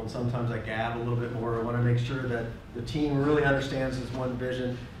people and sometimes I gab a little bit more. I want to make sure that the team really understands this one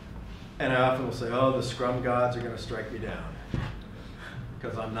vision. And I often will say, oh, the Scrum gods are going to strike me down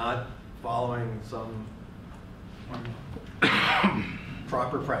because I'm not following some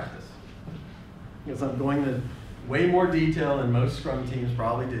proper practice. Because I'm going to way more detail than most Scrum teams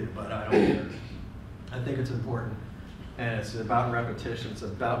probably do, but I don't care. I think it's important. And it's about repetition. It's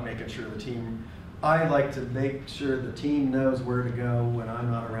about making sure the team, I like to make sure the team knows where to go when I'm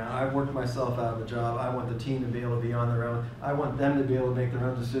not around. I've worked myself out of the job. I want the team to be able to be on their own. I want them to be able to make their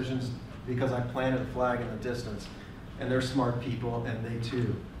own decisions because I planted a flag in the distance. And they're smart people, and they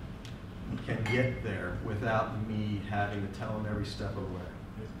too can get there without me having to tell them every step of the way.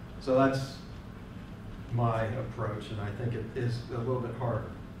 So that's my approach, and I think it is a little bit harder.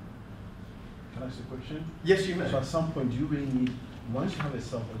 Can I ask a question? Yes, you may. So at some point, do you really need, once you have a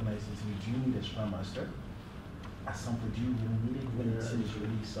self-organized team, do you need a Scrum Master? At some point, do you really need it when the team is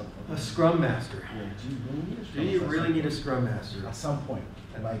really self-organized? A Scrum Master. Yeah, do you really need a Scrum Master? Do you really need a Scrum Master? At some point,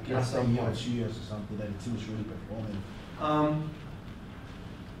 like At let's say a some year or point. 2 years or something, that the team is really performing.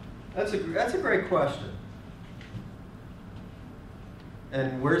 That's a great question.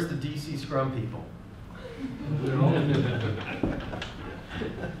 And where's the DC Scrum people?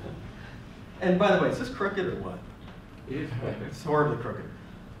 And by the way, is this crooked or what? It is. It's horribly crooked.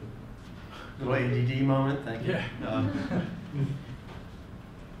 Little ADD moment, thank you. Yeah.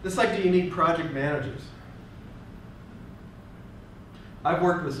 It's like, do you need project managers? I've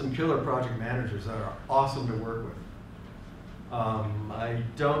worked with some killer project managers that are awesome to work with. I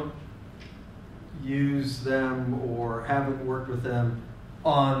don't use them or haven't worked with them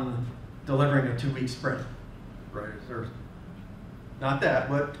on delivering a 2-week sprint, right? Or not that,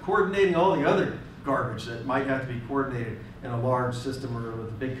 but coordinating all the other garbage that might have to be coordinated in a large system or with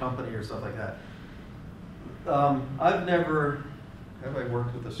a big company or stuff like that. I've never, have I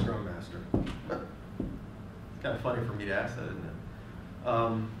worked with a Scrum Master? It's kind of funny for me to ask that, isn't it?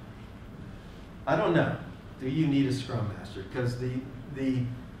 I don't know. Do you need a Scrum Master? Because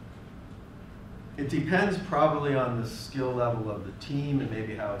it depends probably on the skill level of the team and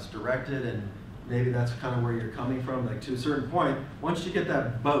maybe how it's directed, and maybe that's kind of where you're coming from. Like to a certain point, once you get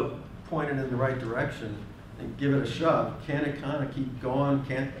that boat pointed in the right direction and give it a shove, can it kind of keep going?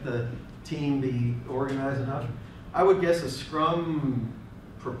 Can't the team be organized enough? I would guess a Scrum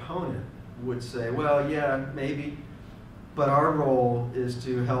proponent would say, well, yeah, maybe, but our role is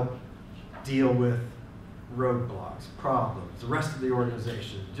to help deal with roadblocks, problems, the rest of the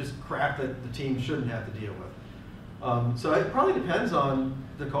organization, just crap that the team shouldn't have to deal with. So it probably depends on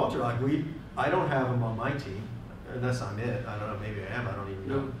the culture. Like I don't have them on my team, unless I'm it. I don't know, maybe I am, I don't even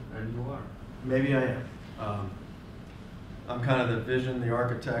know. No, and you are. Maybe I am. I'm kind of the vision, the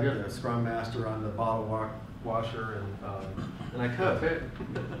architect, the Scrum Master, I'm the bottle washer, and I code.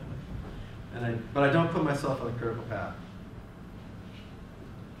 But I don't put myself on a critical path.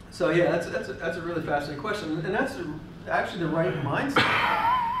 So yeah, that's a really fascinating question, and that's actually the right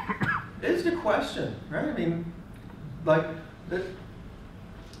mindset is to question, right? I mean, like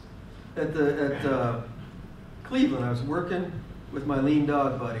at Cleveland, I was working with my lean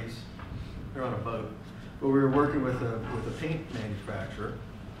dog buddies. They're on a boat, but we were working with a paint manufacturer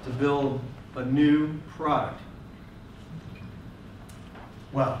to build a new product.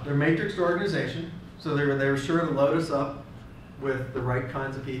 Well, they're a matrixed organization, so they were sure to load us up with the right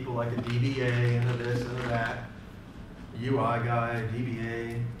kinds of people, like a DBA and a this and a that, a UI guy, a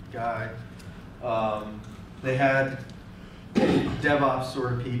DBA guy. They had DevOps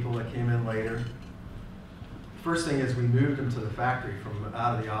sort of people that came in later. First thing is we moved them to the factory from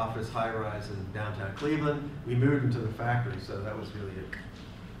out of the office, high rise in downtown Cleveland. We moved them to the factory, so that was really it.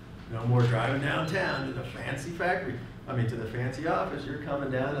 No more driving downtown to the fancy factory. I mean, to the fancy office. You're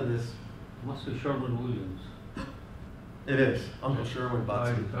coming down to this. Must be Sherwin-Williams. It is. Uncle Sherwin bought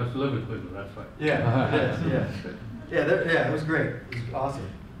I some. was living in Cleveland, that's right. Yeah, it is. Yeah, yeah, it was great. It was awesome.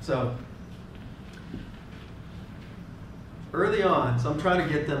 So early on, so I'm trying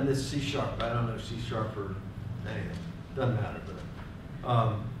to get them this C#. I don't know C# or anything. Doesn't matter.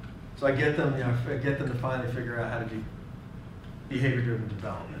 But so I get them, I get them to finally figure out how to do behavior-driven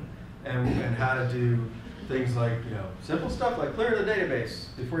development and how to do things like simple stuff like clear the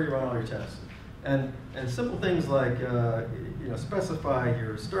database before you run all your tests, and simple things like specify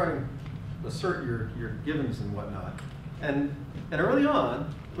your starting, assert your givens and whatnot, and early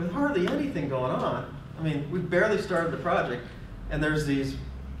on with hardly anything going on. I mean, we barely started the project, and there's these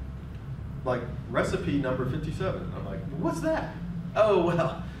like recipe number 57. I'm like, what's that? Oh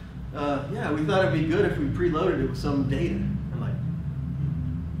well, yeah, we thought it'd be good if we preloaded it with some data. I'm like,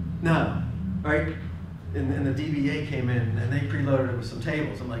 no, right? And the DBA came in and they preloaded it with some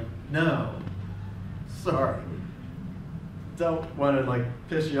tables. I'm like, no, sorry. Don't want to like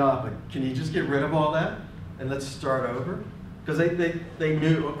piss you off, but can you just get rid of all that and let's start over? Because they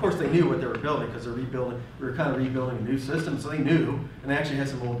knew, of course they knew what they were building because they're rebuilding, we were kind of rebuilding a new system, so they knew, and they actually had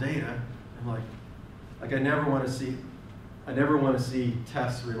some old data. I'm like I never want to see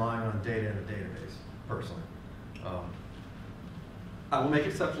tests relying on data in a database, personally. I will make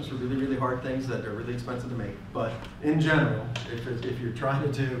exceptions for really, really hard things that are really expensive to make, but in general, if you're trying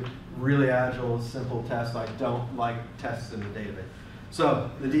to do really agile, simple tests, I don't like tests in the database.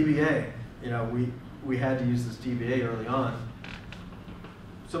 So the DBA, we had to use this DBA early on.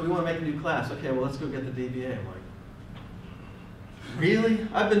 So we want to make a new class. Okay, well let's go get the DBA. I'm like, really?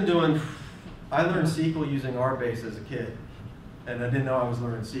 I learned SQL using RBase as a kid, and I didn't know I was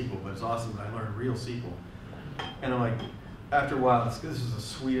learning SQL, but it's awesome that I learned real SQL. And I'm like, after a while, this is the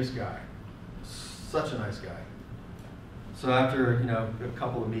sweetest guy, such a nice guy. So after a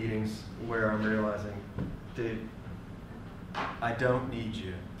couple of meetings where I'm realizing, dude, I don't need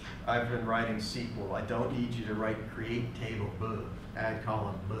you. I've been writing SQL. I don't need you to write create table, blah, add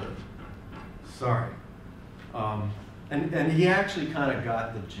column, blah. Sorry. And he actually kind of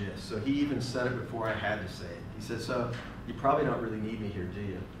got the gist. So he even said it before I had to say it. He said, so you probably don't really need me here, do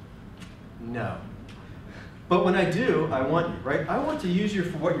you? No. But when I do, I want you, right? I want to use you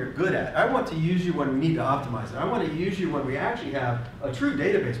for what you're good at. I want to use you when we need to optimize it. I want to use you when we actually have a true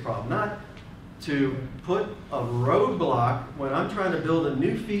database problem, not to put a roadblock when I'm trying to build a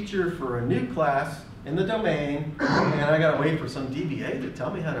new feature for a new class in the domain, and I got to wait for some DBA to tell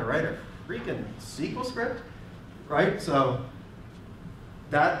me how to write a freaking SQL script, right? So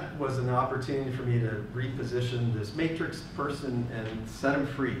that was an opportunity for me to reposition this matrix person and set him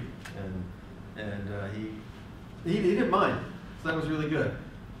free, and he didn't mind, so that was really good.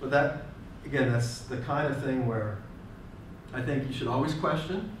 But that, again, that's the kind of thing where I think you should always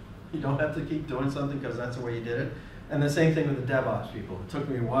question. You don't have to keep doing something because that's the way you did it. And the same thing with the DevOps people. It took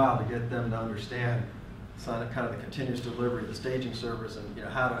me a while to get them to understand kind of the continuous delivery, the staging service, and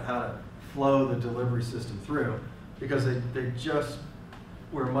how to flow the delivery system through, because they just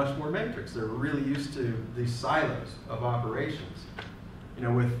were much more matrix. They're really used to these silos of operations,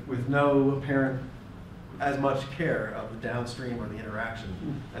 with no apparent as much care of the downstream or the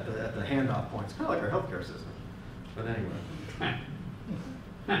interaction at the handoff points, kind of like our healthcare system. But anyway.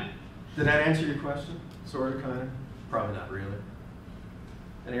 Did that answer your question? Sort of, kind of? Probably not really.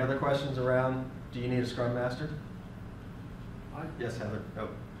 Any other questions around, do you need a Scrum Master? Yes, Heather. Oh.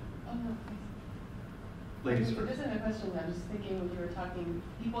 Oh, no. Ladies This first. isn't a question, I'm just thinking when you were talking,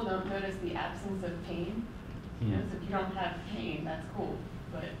 people don't notice the absence of pain. So if you don't have pain, that's cool,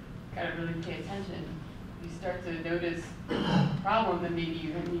 but gotta really pay attention. You start to notice a problem, then maybe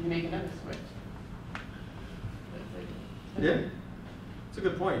you need to make another switch. Yeah, it's a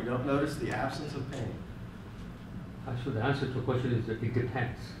good point. You don't notice the absence of pain. Actually, the answer to the question is that it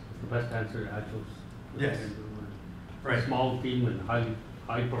depends. The best answer, Agile's. Yes. Right. Small team and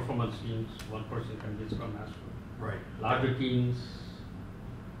high performance teams, one person can be Scrum Master. Right. Larger teams,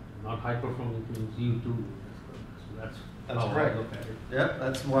 not high performing teams, you too. So that's how I correct. look at it. Yep,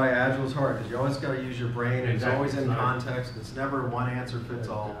 that's why Agile is hard, because you always got to use your brain, and it's Exactly. always in Right. context, it's never one answer fits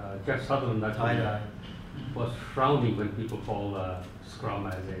all. Jeff Sutherland actually Tie-dye. was frowning when people call Scrum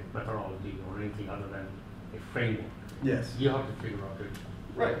as a methodology or anything other than a framework. Yes. You have to figure out it.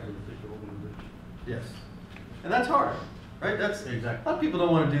 Right. To fit your organization. Yes. And that's hard, right? That's, Exactly. a lot of people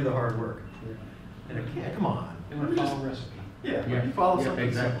don't want to do the hard work. Yeah. And it can't, come on. They want to follow a recipe. Yeah, Yeah. you follow Yeah, something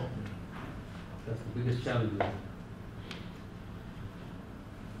exactly. simple. That's the biggest challenge.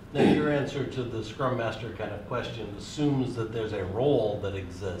 Now, your answer to the Scrum Master kind of question assumes that there's a role that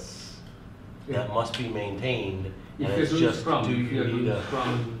exists that Yeah. must be maintained, and If it's you're doing just, Scrum, do if you're you need doing a...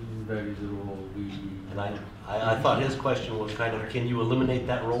 Scrum, there is a role. And I thought his question was kind of, can you eliminate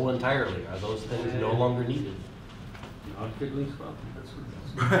that role entirely? Are those things no longer needed? Not if you're doing Scrum. That's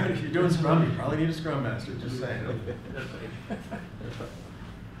what. Right, if you're doing Scrum, you probably need a Scrum Master, just saying. That's right. That's right.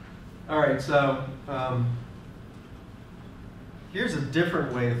 All right, so here's a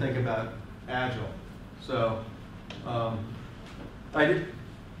different way to think about Agile. So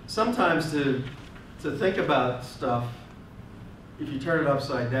sometimes to think about stuff, if you turn it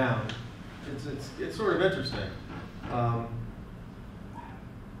upside down, it's sort of interesting.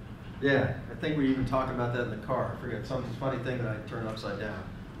 Yeah, I think we even talked about that in the car. I forget some funny thing that I turned upside down.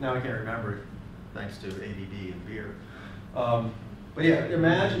 Now I can't remember it, thanks to ADD and beer. But yeah,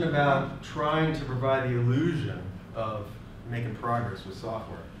 imagine about trying to provide the illusion of making progress with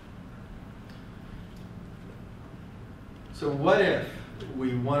software. So what if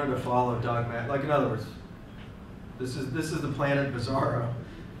we wanted to follow dogmatic, like in other words, this is the planet Bizarro,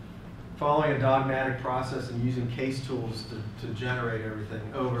 following a dogmatic process and using case tools to generate everything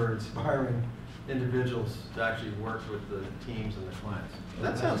over inspiring individuals to actually work with the teams and the clients.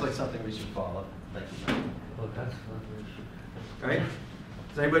 That sounds like something we should follow. Thank you. Oh, that's fun. Right?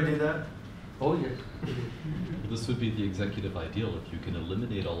 Does anybody do that? Oh, yes. This would be the executive ideal if you can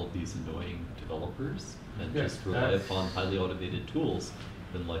eliminate all of these annoying developers and Yes, just rely that's- upon highly automated tools,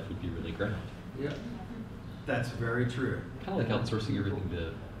 then life would be really grand. Yeah. That's very true. Kind of like outsourcing everything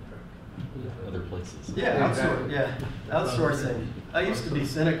to other places. Yeah, Exactly. outsourcing. I used to be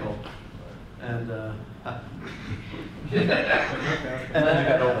cynical, and And then you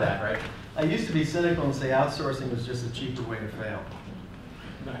got over that, right? I used to be cynical and say outsourcing was just a cheaper way to fail.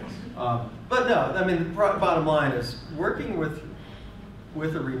 Nice. But no, I mean, the bottom line is working with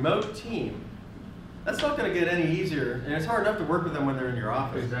a remote team, that's not going to get any easier, and it's hard enough to work with them when they're in your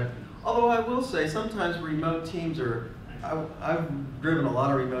office. Exactly. Although I will say, sometimes remote teams I've driven a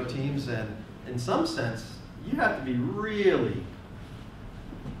lot of remote teams, and in some sense, you have to be really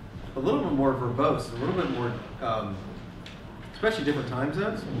a little bit more verbose, a little bit more, especially different time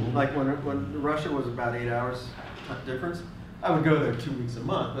zones. Like when Russia was about 8 hours difference, I would go there 2 weeks a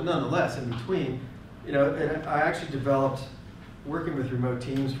month, but nonetheless, in between, and I actually developed, working with remote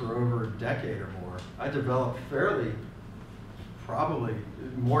teams for over a decade or more, I developed probably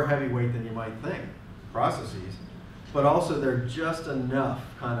more heavyweight than you might think, processes, but also they're just enough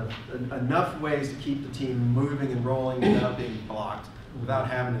ways to keep the team moving and rolling without being blocked, without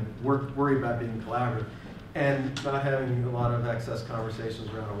having to worry about being collaborative, and not having a lot of excess conversations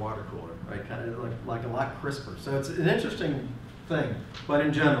around a water cooler, right? Kind of like a lot crisper. So it's an interesting thing, but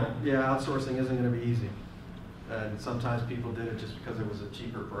in general, yeah, outsourcing isn't going to be easy. And sometimes people did it just because it was a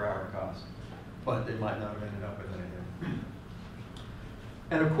cheaper per hour cost, but it might not have ended up with anything.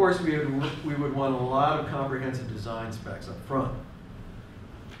 And of course, we would want a lot of comprehensive design specs up front.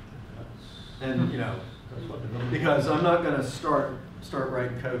 And That's what the because I'm not going to start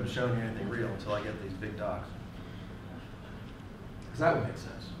writing code and showing you anything real until I get these big docs. Because that would make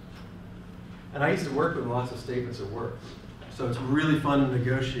sense. And I used to work with lots of statements of work. So it's really fun to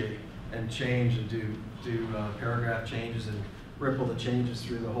negotiate and change and do paragraph changes and ripple the changes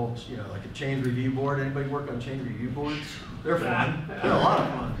through the whole, like a change review board. Anybody work on change review boards? They're fun. They're a lot of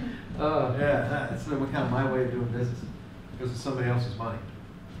fun. Yeah, that's kind of my way of doing business because it's somebody else's money.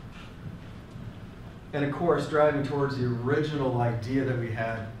 And of course, driving towards the original idea that we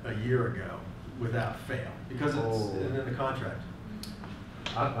had a year ago without fail, because it's in the contract.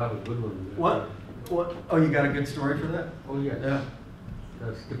 I have a good one. What? Oh, you got a good story for that? Oh, yes. Yeah.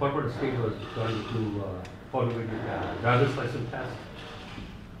 The Department of State was trying to follow the driver's license test.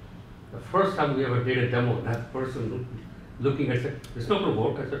 The first time we ever did a demo, that person looking, I said, it's not going to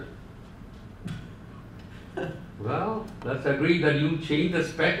work. I said, well, let's agree that you change the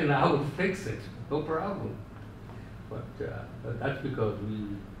spec and I will fix it. No problem. But that's because we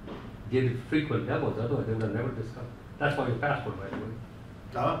did frequent demos, otherwise they would have never discovered. That's for your passport, by the way.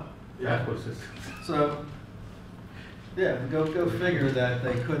 Oh, yeah. Passport system. So, yeah, go figure that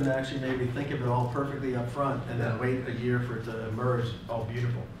they couldn't actually maybe think of it all perfectly up front and then wait a year for it to emerge all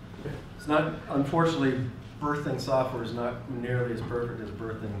beautiful. It's not, unfortunately, birthing software is not nearly as perfect as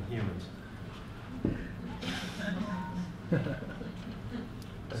birthing humans.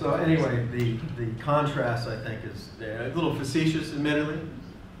 So anyway, the contrast, I think, is a little facetious, admittedly,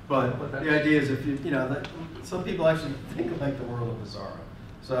 but the idea is if you know, that some people actually think like the world of bizarro.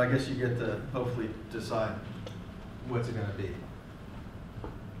 So I guess you get to hopefully decide what's it going to be.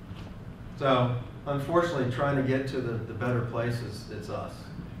 So unfortunately, trying to get to the better places, it's us.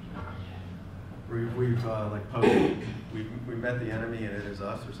 We've like posted, we met the enemy and it is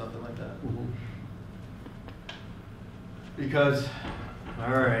us, or something like that. Because,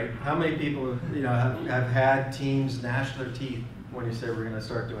 all right, how many people have had teams gnash their teeth when you say we're going to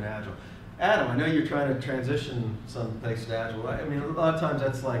start doing Agile? Adam, I know you're trying to transition some things to Agile. I mean, a lot of times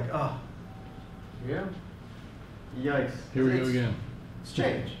that's like, oh, yeah, yikes. Here we go again. It's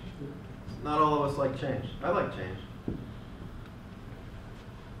change. Not all of us like change. I like change.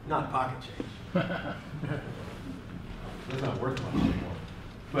 Not pocket change. It's not worth much anymore.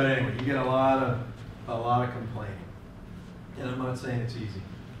 But anyway, you get a lot of complaining. And I'm not saying it's easy.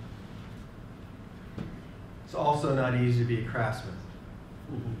 It's also not easy to be a craftsman.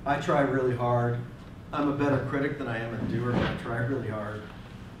 I try really hard. I'm a better critic than I am a doer, but I try really hard.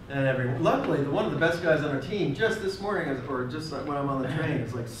 And luckily, one of the best guys on our team just this morning, or just when I'm on the train,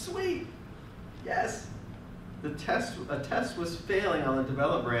 is like, sweet, yes. A test was failing on the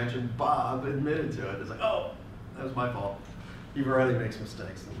develop branch, and Bob admitted to it. It's like, oh, that was my fault. He rarely makes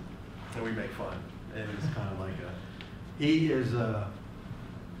mistakes, and we make fun. And it's kind of like he is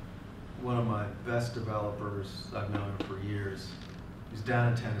one of my best developers. I've known him for years. He's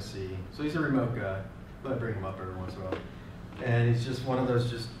down in Tennessee, so he's a remote guy, but I bring him up every once in a while. And he's just one of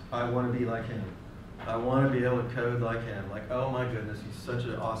those, I want to be like him. I want to be able to code like him. Like, oh my goodness, he's such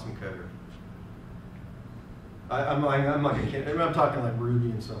an awesome coder. I'm like a kid. I'm talking like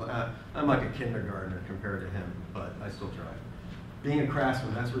Ruby and stuff. I'm like a kindergartner compared to him, but I still try. Being a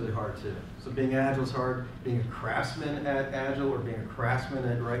craftsman, that's really hard too. So being Agile is hard. Being a craftsman at Agile, or being a craftsman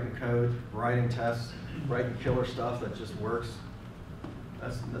at writing code, writing tests, writing killer stuff that just works,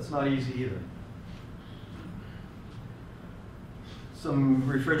 that's not easy either. Some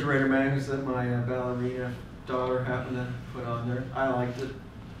refrigerator magnets that my ballerina daughter happened to put on there. I liked it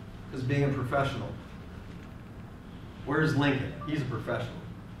because being a professional. Where's Lincoln? He's a professional.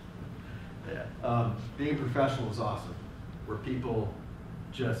 Yeah. Being a professional is awesome, where people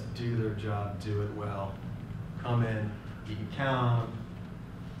just do their job, do it well, come in, you can count on them.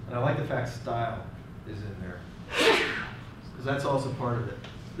 And I like the fact style is in there, because that's also part of it.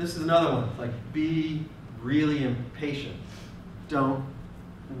 This is another one, like be really impatient. Don't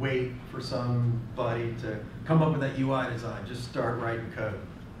wait for somebody to come up with that UI design. Just start writing code.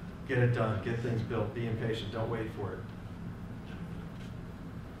 Get it done, get things built, be impatient, don't wait for it.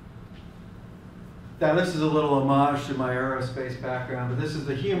 Now this is a little homage to my aerospace background, but this is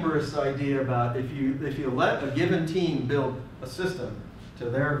the humorous idea about if you let a given team build a system to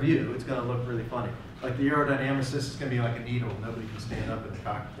their view, it's going to look really funny. Like the aerodynamicist is going to be like a needle, nobody can stand up in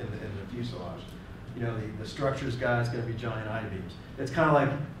the fuselage. You know, the structures guy is going to be giant I-beams. It's kind of like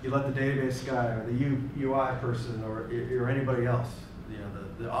you let the database guy or the UI person or anybody else, you know,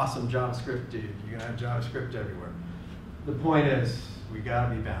 the awesome JavaScript dude, you're going to have JavaScript everywhere. The point is, we got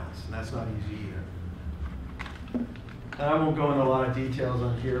to be balanced, and that's not easy either. And I won't go into a lot of details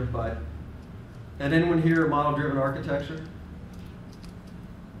on here, but, and anyone here model-driven architecture?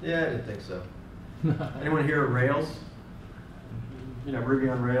 Yeah, I didn't think so. Anyone here Rails? You know, Ruby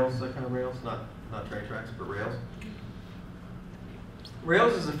on Rails, that kind of Rails? Not train tracks, but Rails.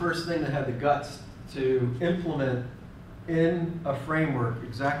 Rails is the first thing that had the guts to implement in a framework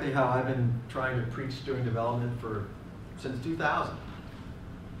exactly how I've been trying to preach doing development since 2000.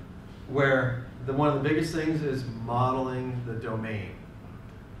 Where one of the biggest things is modeling the domain.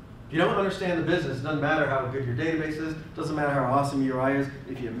 If you don't understand the business, it doesn't matter how good your database is, doesn't matter how awesome your UI is,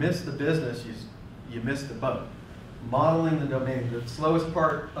 if you miss the business, you miss the boat. Modeling the domain, the slowest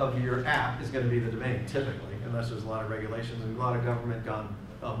part of your app is going to be the domain, typically, unless there's a lot of regulations and a lot of government gone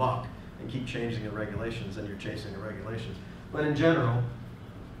amok and keep changing the regulations and you're chasing the regulations. But in general,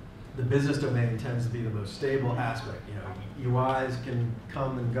 the business domain tends to be the most stable aspect. You know, UIs can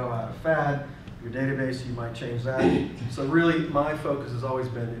come and go out of fad. Your database, you might change that. So really, my focus has always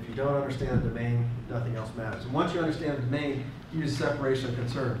been, if you don't understand the domain, nothing else matters. And once you understand the domain, use separation of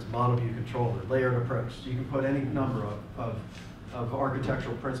concerns, model view controller, layered approach. You can put any number of of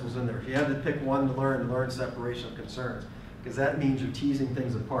architectural principles in there. If you had to pick one to learn separation of concerns, because that means you're teasing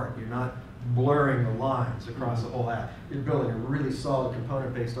things apart. You're not blurring the lines across the whole app. You're building a really solid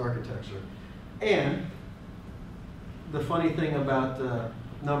component-based architecture. And the funny thing about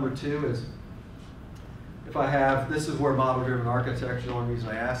number 2 is, if I have, this is where model-driven architecture, the only reason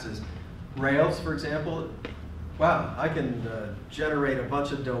I asked is, Rails, for example, wow, I can generate a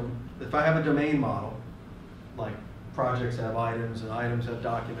bunch of, if I have a domain model, like projects have items, and items have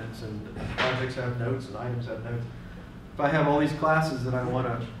documents, and projects have notes, and items have notes. If I have all these classes that I want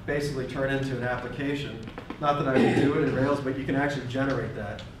to basically turn into an application, not that I would do it in Rails, but you can actually generate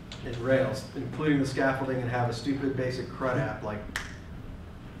that in Rails, including the scaffolding, and have a stupid basic CRUD app, like,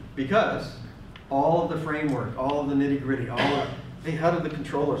 because all of the framework, all of the nitty-gritty, all of, hey, how do the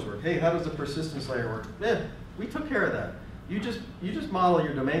controllers work? Hey, how does the persistence layer work? We took care of that. You just model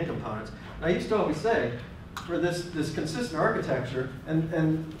your domain components. And I used to always say, for this consistent architecture,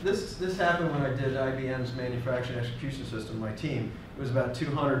 and this happened when I did IBM's manufacturing execution system, my team. It was about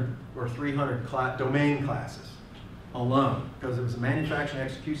 200 or 300 domain classes alone, because it was a manufacturing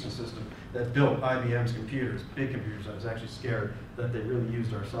execution system that built IBM's computers, big computers. I was actually scared that they really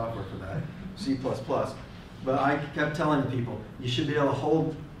used our software for that, C++. But I kept telling people, you should be able to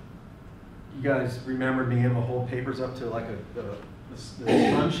hold, you guys remember being able to hold papers up to like the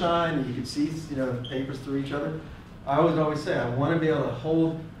sunshine, and you could see, the papers through each other. I would always say, I want to be able to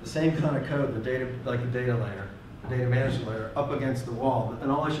hold the same kind of code, like the data layer, the data management layer, up against the wall,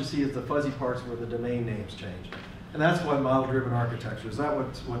 and all I should see is the fuzzy parts where the domain names change. And that's what model-driven architecture is.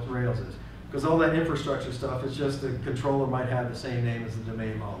 That's what Rails is. Because all that infrastructure stuff is just the controller might have the same name as the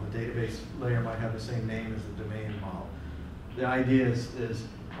domain model. The database layer might have the same name as the domain model. The idea is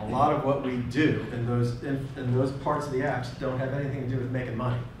a lot of what we do in those parts of the apps don't have anything to do with making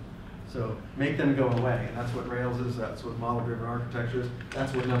money. So make them go away. And that's what Rails is. That's what model-driven architecture is.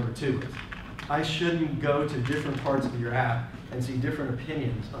 That's what number 2 is. I shouldn't go to different parts of your app and see different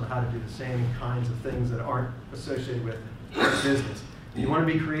opinions on how to do the same kinds of things that aren't associated with business. If you want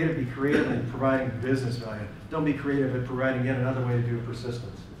to be creative in providing business value. Don't be creative at providing yet another way to do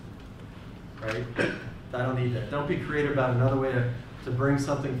persistence. Right? I don't need that. Don't be creative about another way to bring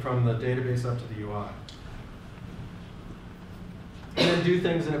something from the database up to the UI. And then do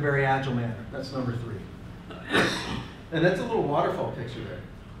things in a very agile manner. That's number 3. And that's a little waterfall picture there.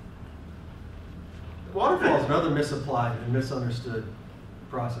 Waterfall is another misapplied and misunderstood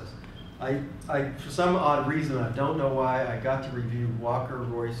process. For some odd reason, I don't know why, I got to review Walker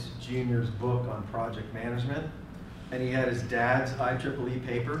Royce Jr.'s book on project management, and he had his dad's IEEE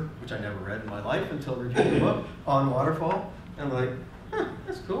paper, which I never read in my life until reviewing the book, on waterfall, and I'm like,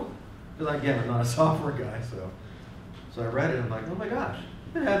 that's cool. Because again, I'm not a software guy, so I read it, and I'm like, oh my gosh,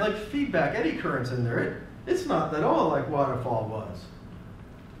 it had like feedback, eddy currents in there. It's not at all like waterfall was.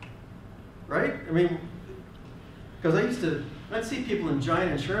 Right? I mean, because I'd see people in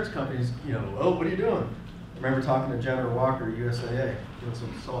giant insurance companies, oh, what are you doing? I remember talking to Jennifer Walker at USAA, doing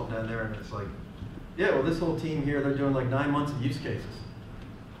some consulting down there, and it's like, yeah, well, this whole team here, they're doing like 9 months of use cases.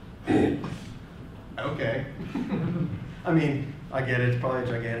 Okay. I mean, I get it, it's probably a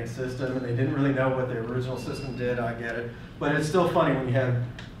gigantic system, and they didn't really know what their original system did, I get it. But it's still funny when you have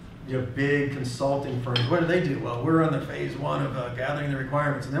big consulting firms. What do they do? Well, we're on the phase 1 of gathering the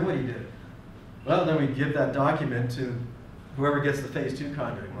requirements, and then what do you do? Well, then we give that document to whoever gets the phase 2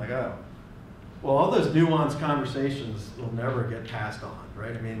 contract. I'm like, oh. Well, all those nuanced conversations will never get passed on,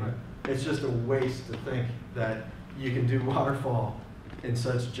 right? I mean, it's just a waste to think that you can do waterfall in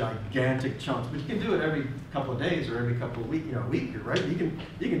such gigantic chunks. But you can do it every couple of days or every couple of weeks, a week, right? You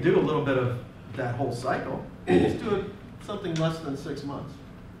can do a little bit of that whole cycle. Just do it something less than 6 months.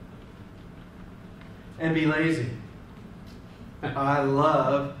 And be lazy. I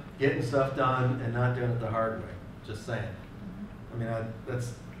love getting stuff done and not doing it the hard way. Just saying. I mean,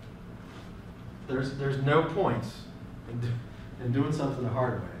 there's no points in doing something the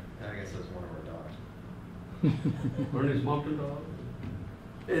hard way. I guess that's one of our dogs. Bernese Mountain Dog?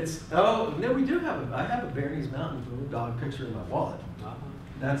 No, we do have I have a Bernese Mountain Dog picture in my wallet.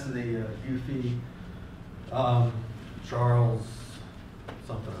 That's the Goofy Charles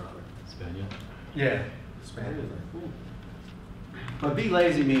something or other. Spaniel? Yeah, Spaniel. But be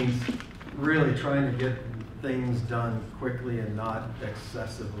lazy means really trying to get things done quickly and not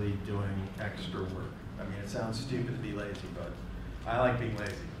excessively doing extra work. I mean, it sounds stupid to be lazy, but I like being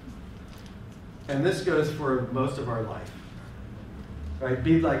lazy. And this goes for most of our life. Right?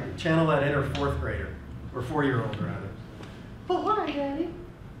 Be like, channel that inner 4th grader, or 4-year-old rather. But why, Daddy?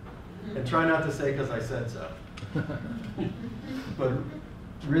 And try not to say because I said so. But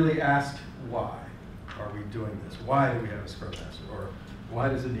really ask why. are we doing this? Why do we have a Scrum Master? Or why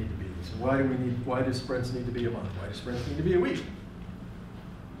does it need to be this? Why do sprints need to be a month? Why do sprints need to be a week?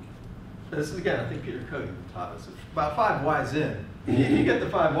 This is, again, I think Peter Cody taught us. About 5 whys in. If you get the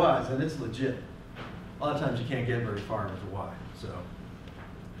 5 whys, then it's legit. A lot of times you can't get very far with the why. So,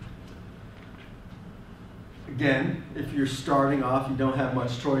 again, if you're starting off, you don't have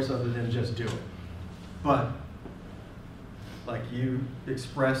much choice other than just do it. But, like you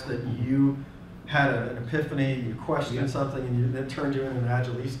expressed that you had an epiphany, you questioned something, and it turned you into an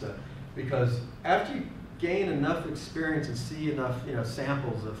Agilista. Because after you gain enough experience and see enough,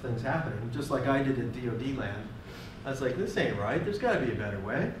 samples of things happening, just like I did in DoD land, I was like, this ain't right. There's got to be a better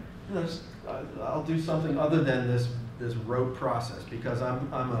way. I'll do something other than this rote process, because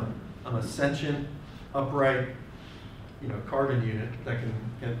I'm a sentient, upright, carbon unit that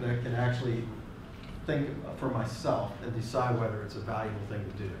can actually think for myself and decide whether it's a valuable thing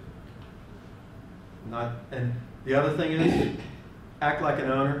to do. And the other thing is, act like an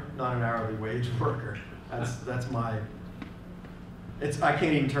owner, not an hourly wage worker. That's my. I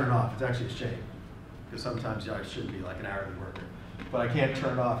can't even turn it off. It's actually a shame, because sometimes I should be like an hourly worker, but I can't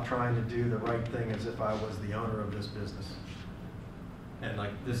turn it off trying to do the right thing as if I was the owner of this business. And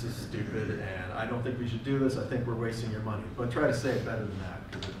like, this is stupid, and I don't think we should do this. I think we're wasting your money. But try to say it better than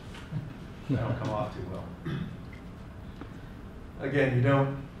that, because it don't come off too well. Again, you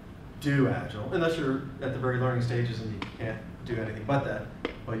don't do Agile unless you're at the very learning stages and you can't do anything but that.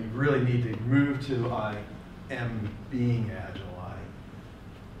 But you really need to move to I am being Agile. I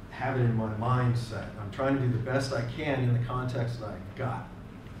have it in my mindset. I'm trying to do the best I can in the context that I've got.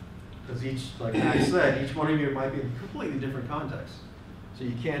 Because like Max said, each one of you might be in a completely different context. So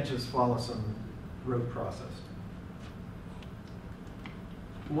you can't just follow some rote process.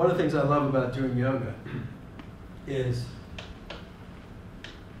 One of the things I love about doing yoga is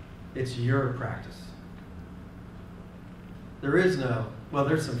it's your practice. There is no, well,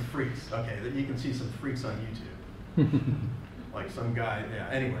 there's some freaks. Okay, you can see some freaks on YouTube. Like some guy, yeah,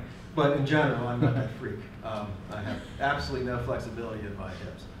 anyway. But in general, I'm not that freak. I have absolutely no flexibility in my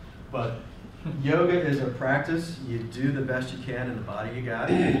hips. But yoga is a practice. You do the best you can in the body you got.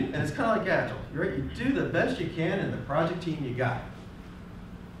 And it's kind of like Agile, right? You do the best you can in the project team you got.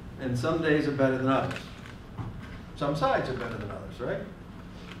 And some days are better than others. Some sides are better than others, right?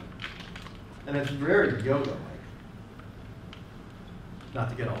 And it's very yoga-like. Not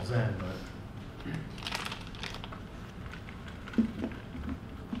to get all zen, but.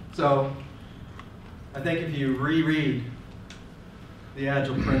 So, I think if you reread the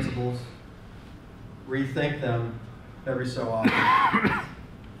Agile principles, rethink them every so often,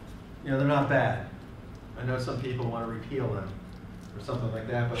 they're not bad. I know some people want to repeal them or something like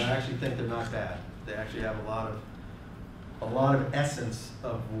that, but I actually think they're not bad. They actually have a lot of essence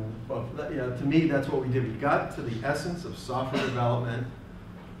of to me, that's what we did. We got to the essence of software development,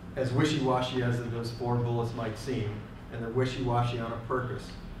 as wishy-washy as those 4 bullets might seem, and they're wishy-washy on a purpose.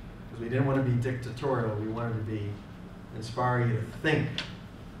 Because we didn't want to be dictatorial, we wanted to be inspire you to think.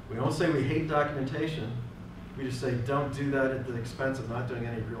 We don't say we hate documentation, we just say don't do that at the expense of not doing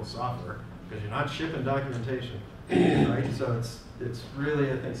any real software, because you're not shipping documentation, right? So it's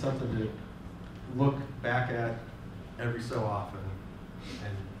really, I think, something to look back at every so often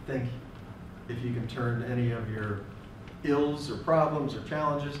and think if you can turn any of your ills or problems or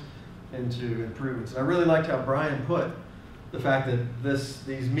challenges into improvements. And I really liked how Brian put the fact that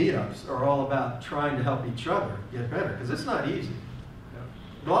these meetups are all about trying to help each other get better, because it's not easy.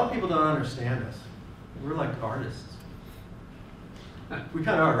 A lot of people don't understand us. We're like artists. We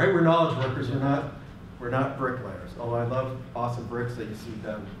kind of are, right? We're knowledge workers. We're not bricklayers. Although I love awesome bricks that you see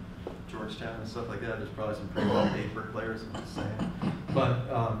down in Georgetown and stuff like that. There's probably some pretty well-paid bricklayers, I'm just saying.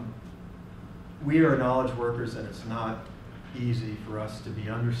 But we are knowledge workers, and it's not easy for us to be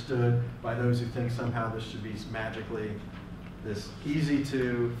understood by those who think somehow this should be magically this easy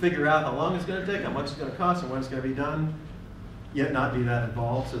to figure out how long it's going to take, how much it's going to cost, and when it's going to be done, yet not be that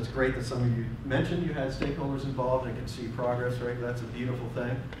involved. So it's great that some of you mentioned you had stakeholders involved and can see progress, right? That's a beautiful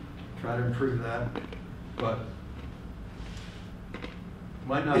thing. Try to improve that. But you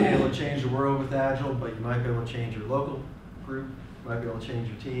might not be able to change the world with Agile, but you might be able to change your local group. You might be able to change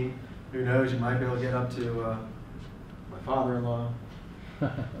your team. Who knows, you might be able to get up to my father-in-law. You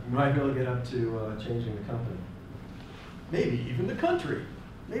might be able to get up to changing the company. Maybe even the country.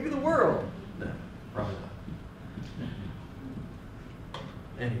 Maybe the world. No, probably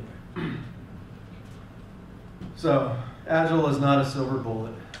not. Anyway. So, Agile is not a silver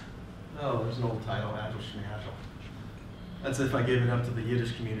bullet. Oh, there's an old title, Agile Schmagile. That's if I gave it up to the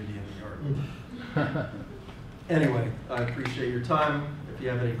Yiddish community in New York. Anyway, I appreciate your time. If you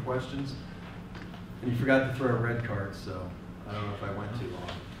have any questions. And you forgot to throw a red card, so I don't know if I went too long.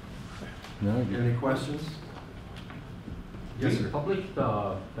 No. Any questions? Yes, Do sir. you publish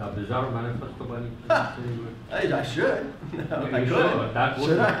the Bizarro manifesto by any chance? I should. No, You I should. could. That would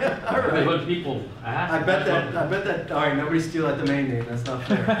Should I? All right. Because people ask. I bet that, all right, nobody steal that domain name, that's not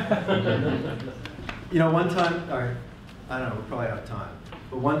fair. You know, one time, all right, I don't know, we're probably out of time,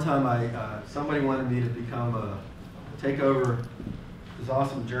 but one time somebody wanted me to take over, this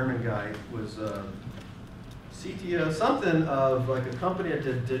awesome German guy was CTO, something of like a company that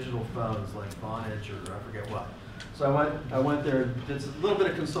did digital phones, like Vonage or I forget what. So I went there, did a little bit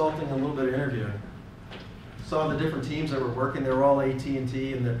of consulting, a little bit of interviewing. Saw the different teams that were working. They were all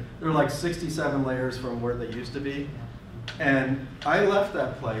AT&T, and they're like 67 layers from where they used to be. And I left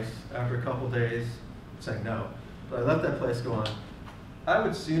that place after a couple days, saying no. So I left that place going, I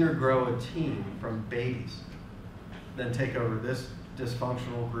would sooner grow a team from babies than take over this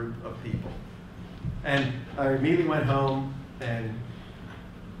dysfunctional group of people. And I immediately went home and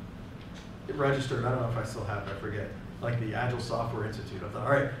registered, I don't know if I still have it, I forget, like the Agile Software Institute. I thought,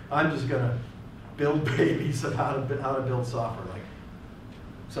 all right, I'm just gonna build babies of how to build software. Like,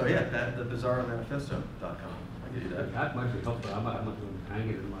 so yeah, the bizarromanifesto.com. I give you that. That might be helpful. I'm not going to hang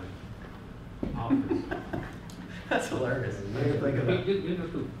it in my office. That's hilarious. I didn't think of that. You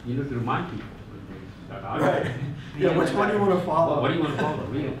need to remind people. That I- Right. Yeah, which one do you want to follow? What do you want to follow?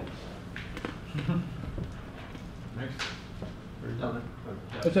 Real. Next. I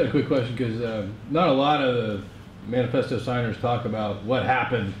just had a quick question because not a lot of the manifesto signers talk about what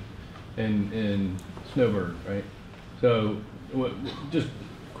happened in Snowbird, right? So, just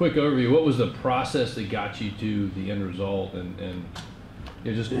quick overview. What was the process that got you to the end result, and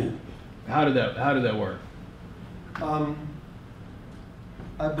you know, just how did that work? I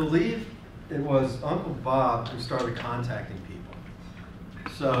believe it was Uncle Bob who started contacting people.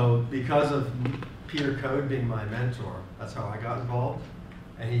 So because of Peter Code being my mentor, that's how I got involved.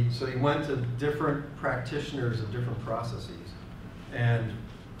 And so he went to different practitioners of different processes. And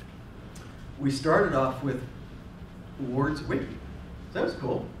we started off with Ward's Wiki. So that was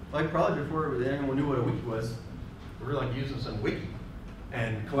cool. Like probably before anyone knew what a wiki was, we were like using some wiki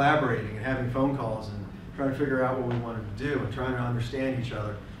and collaborating and having phone calls and trying to figure out what we wanted to do and trying to understand each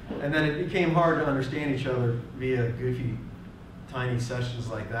other. And then it became hard to understand each other via goofy, tiny sessions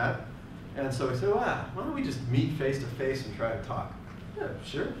like that. And so we said, wow, why don't we just meet face to face and try to talk? Yeah,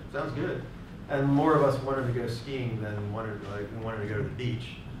 sure, sounds good. And more of us wanted to go skiing than wanted to go to the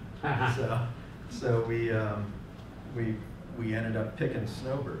beach. So we ended up picking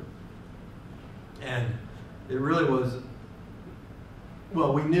Snowbird. And it really was,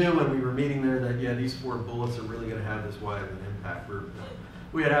 well, we knew when we were meeting there that, yeah, these 4 bullets are really going to have this wide of an impact.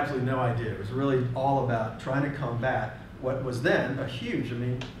 We had absolutely no idea. It was really all about trying to combat what was then a huge, I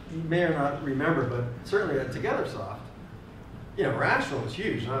mean, you may or not remember, but certainly at TogetherSoft, you know, Rational was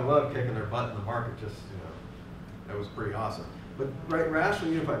huge, and I love kicking their butt in the market, just, you know, that was pretty awesome. But right,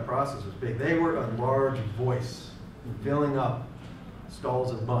 Rational Unified Process was big. They were a large voice filling up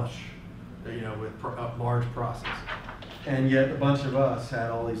skulls of mush, you know, with a large process. And yet a bunch of us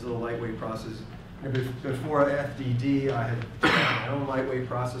had all these little lightweight processes. And before FDD, I had my own lightweight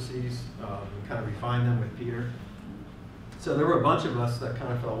processes, and kind of refined them with Peter. So there were a bunch of us that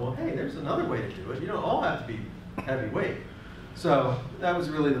kind of felt, well, hey, there's another way to do it. You don't all have to be heavyweight. So that was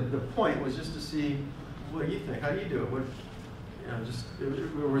really the point, was just to see, what do you think? How do you do it? What, you know, just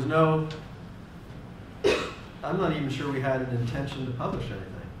there was no. I'm not even sure we had an intention to publish anything.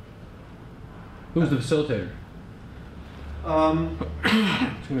 Who was the facilitator?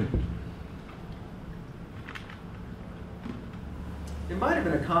 It might have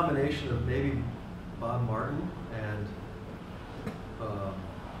been a combination of maybe Bob Martin and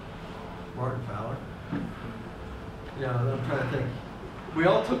Martin Fowler. Yeah, I'm trying to think. We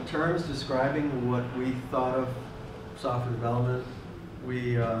all took turns describing what we thought of software development.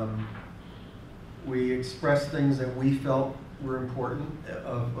 We expressed things that we felt were important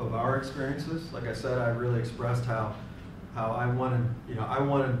of our experiences. Like I said, I really expressed how I wanted, you know, I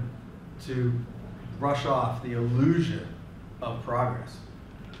wanted to brush off the illusion of progress,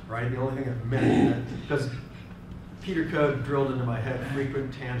 right? The only thing that meant, because Peter Code drilled into my head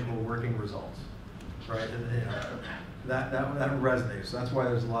frequent, tangible working results, right? And you know, that resonates. So that's why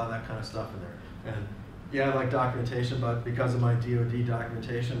there's a lot of that kind of stuff in there. And yeah, I like documentation, but because of my DoD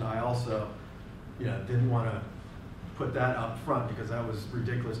documentation, I also, you know, didn't want to put that up front because that was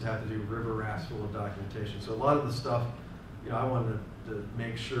ridiculous to have to do river rafts full of documentation. So a lot of the stuff, you know, I wanted to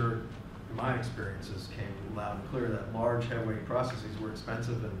make sure my experiences came loud and clear that large heavyweight processes were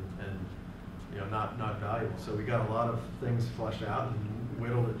expensive and you know, not valuable. So we got a lot of things fleshed out and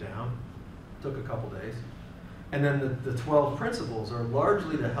whittled it down. took a couple days. And then the 12 principles are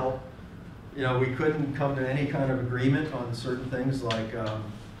largely to help, you know, we couldn't come to any kind of agreement on certain things like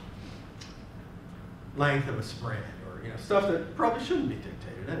length of a sprint, or, you know, stuff that probably shouldn't be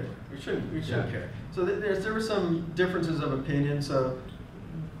dictated anyway. We shouldn't care. So there were some differences of opinion, so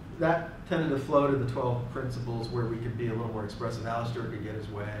that tended to flow to the 12 principles where we could be a little more expressive. Alistair could get his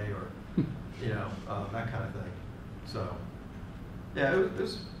way, or, you know, that kind of thing. So, yeah, it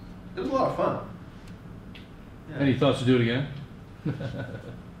was a lot of fun. Yeah. Any thoughts to do it again?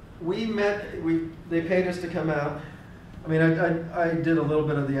 We met, they paid us to come out. I mean, I did a little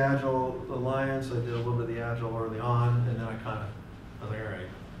bit of the Agile Alliance, I did a little bit of the Agile early on, and then I was like, all right,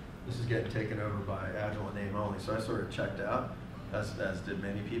 this is getting taken over by Agile in name only. So I sort of checked out, as did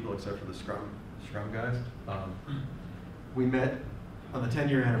many people except for the Scrum guys. We met on the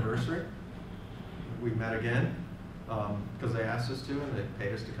 10-year anniversary. We met again, because they asked us to, and they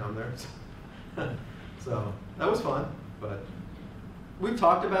paid us to come there. So that was fun, but we've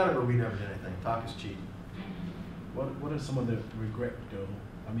talked about it, but we never did anything. Talk is cheap. What are some of the regret though?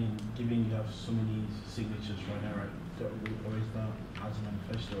 I mean, given you have so many signatures right now, right? The original Agile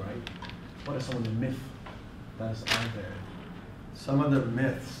Manifesto, right? What are some of the myths that's out there? Some of the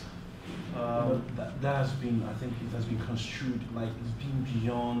myths. That has been, I think it has been construed, like it's been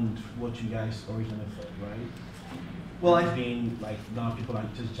beyond what you guys originally thought, right? Well, it's been like now people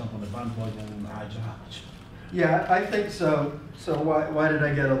like just jump on the bandwagon and Agile. Yeah, I think so. So why did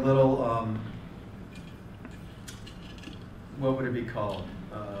I get a little, what would it be called?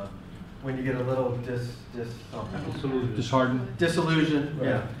 When you get a little Disheartened. Disillusion, right.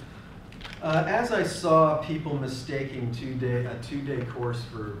 Yeah. As I saw people mistaking a two-day course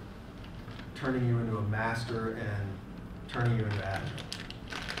for turning you into a master and turning you into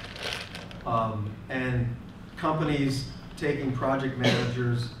Agile, and companies taking project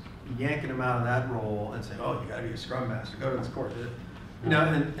managers, yanking them out of that role and saying, "Oh, you got to be a Scrum Master. Go to this course." You know,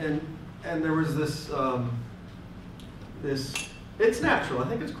 and there was this It's natural. I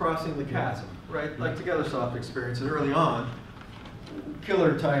think it's crossing the chasm, right? Like TogetherSoft experienced it early on.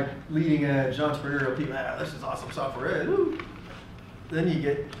 Killer type, leading edge, entrepreneurial people. This is awesome software. Woo. Then you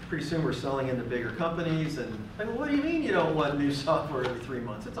get, pretty soon we're selling into bigger companies, and like, what do you mean you don't want new software every 3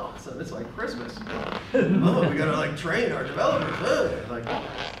 months? It's awesome. It's like Christmas. Oh, we gotta like train our developers. Like,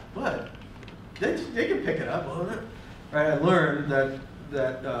 what? They can pick it up, won't it? Right? I learned that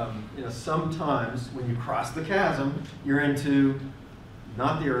you know, sometimes when you cross the chasm, you're into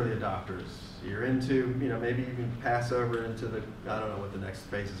not the early adopters. You're into, you know, maybe you can pass over into the, I don't know what the next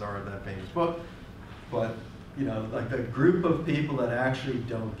phases are of that famous book, but, you know, like the group of people that actually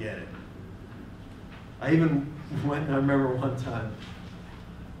don't get it. I remember one time,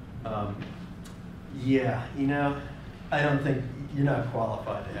 yeah, you know, I don't think you're not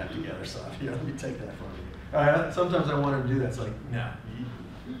qualified to have TogetherSoft. You know, let me take that from you. All right, sometimes I want to do that. It's like, no,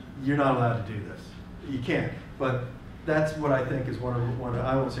 you're not allowed to do this. You can't. But that's what I think is one of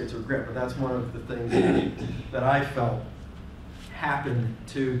I won't say it's a regret, but that's one of the things that I felt happened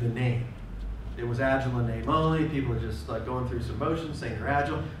to the name. It was Agile in name only. People are just like going through some motions, saying they're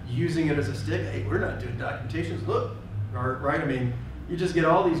Agile, using it as a stick. Hey, we're not doing documentations. Look, right? I mean, you just get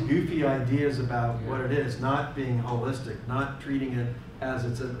all these goofy ideas about what it is, not being holistic, not treating it as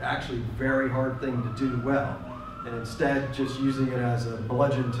it's an actually very hard thing to do well, and instead just using it as a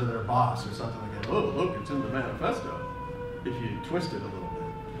bludgeon to their boss or something like that. Oh, look, it's in the manifesto, if you twist it a little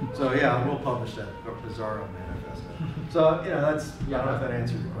bit. So yeah, we'll publish that Bizarro manifesto. So, you know, I don't know if that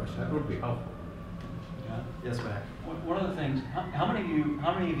answers your question. That would be helpful. Yeah. Yes, Mac. One of the things, how many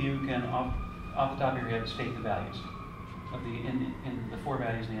of you can off the top of your head state the values of in the 4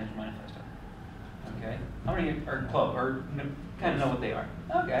 values in the Agile Manifesto? Okay. How many are close or kind of know what they are?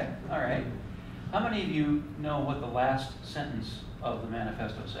 Okay. All right. How many of you know what the last sentence of the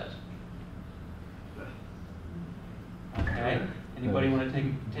manifesto says? Okay. Anybody want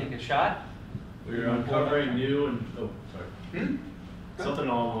to take a shot? We're uncovering new and something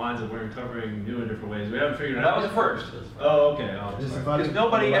along the lines of we're uncovering new in different ways. We haven't figured it out. That was the first. Oh, okay. Because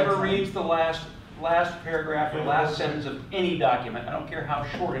nobody ever reads the last paragraph or last sentence of any document. I don't care how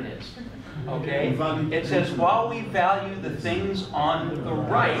short it is. Okay? It says, while we value the things on the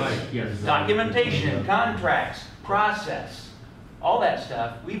right, documentation, contracts, process, all that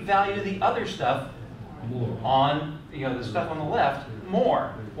stuff, we value the other stuff on, the stuff on the left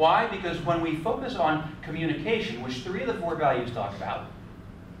more. Why? Because when we focus on communication, which 3 of the 4 values talk about,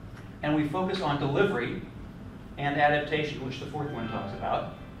 and we focus on delivery and adaptation, which the 4th one talks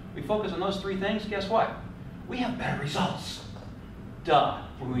about, we focus on those 3 things, guess what? We have better results. Duh.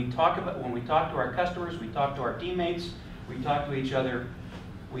 When we talk to our customers, we talk to our teammates, we talk to each other,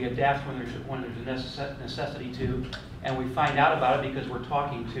 We adapt when there's a necessity to, and we find out about it because we're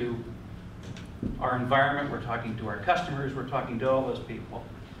talking to our environment, we're talking to our customers, we're talking to all those people,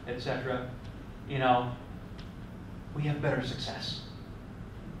 etc. You know, we have better success.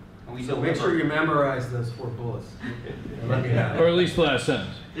 And we So make sure you memorize those 4 bullets. And let me have it. Or at least the last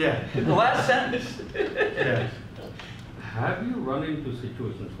sentence. Yeah. The last sentence. Yeah. Have you run into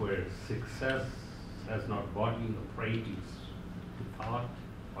situations where success has not brought you the praise you thought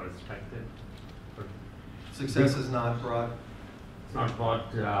or expected? Or Success is not brought. it's not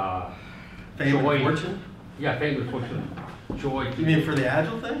brought Fame joy. and fortune? Yeah, fame and fortune. Joy. You mean for the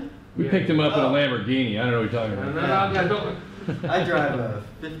Agile thing? We picked him up in a Lamborghini. I don't know what you're talking No, about. no, no, don't. I drive a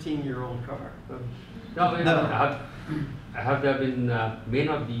 15-year-old car. No. Have there been, may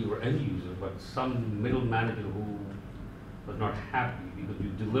not be your end user, but some middle manager who was not happy because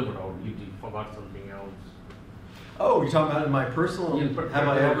you delivered or you forgot something else? Oh, you're talking about in my personal, Yeah, have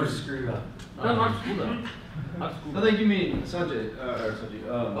I ever screwed up? No, not screwed up. Not screwed I up. think you mean Sanjay,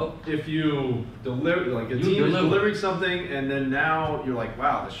 if you deliver, like a team is delivering something, and then now you're like,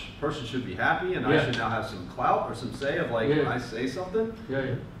 wow, this person should be happy, and I should now have some clout or some say of like, when I say something,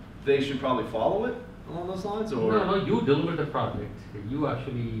 they should probably follow it along those lines, or No, you delivered the project. You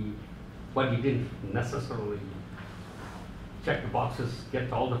actually, but you didn't necessarily check the boxes,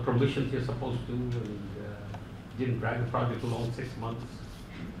 get all the permissions you're supposed to, and didn't drag the project along 6 months.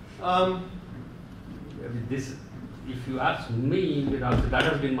 I mean, this, if you ask me, that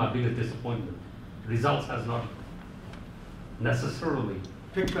has been my biggest disappointment. Results has not necessarily.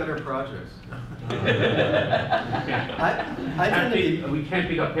 Pick better projects. We can't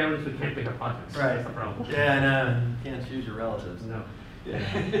pick up parents, we can't pick up projects. Right. That's the problem. Yeah, no, you can't choose your relatives. No.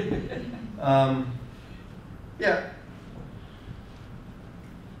 Yeah.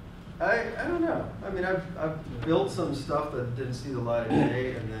 I don't know. I mean, I've built some stuff that didn't see the light of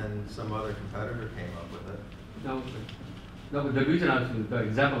day, and then some other competitor came up with it. No, but the reason the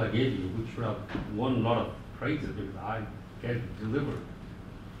example I gave you, which would have won a lot of praise, because I get delivered,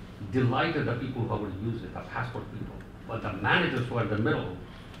 delighted the people who would use it, the passport people. But the managers who are in the middle,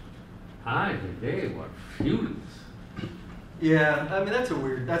 they were furious. Yeah, I mean, that's a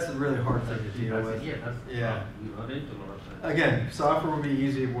really hard thing to deal with. Yeah, that's yeah. You run into a lot of things. Again, software would be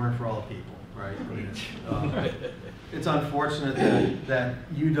easy if it weren't for all the people, right? It's unfortunate that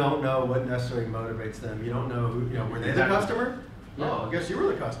you don't know what necessarily motivates them. You don't know who, were they the customer? Yeah. Oh, I guess you were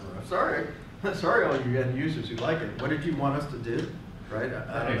the customer. I'm sorry. Sorry, all you end users who like it. What did you want us to do? Right?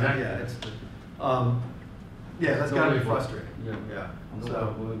 I don't know. Yeah, it's, that's got to be frustrating. Yeah.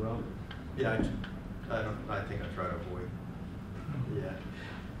 So, going around. yeah, I think I try to avoid. Yeah.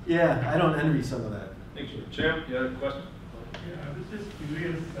 Yeah, I don't envy some of that. Thanks, Chair. You had a question? Yeah, I was just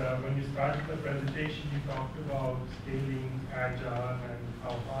curious, when you started the presentation, you talked about scaling Agile and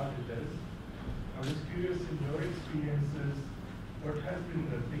how hard it is. I was curious, in your experiences, what has been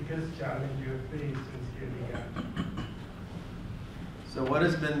the biggest challenge you have faced in scaling Agile? So what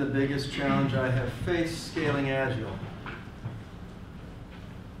has been the biggest challenge I have faced scaling Agile?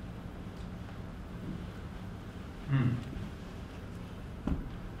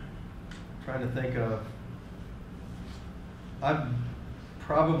 Trying to think of, I've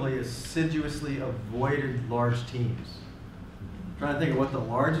probably assiduously avoided large teams. Trying to think of what the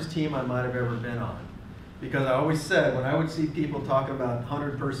largest team I might have ever been on. Because I always said, when I would see people talk about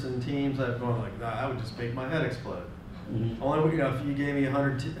 100-person teams, I'd go like, nah, I would just make my head explode. Only way, if you gave me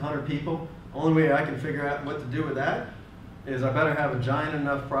 100 people, only way I can figure out what to do with that is I better have a giant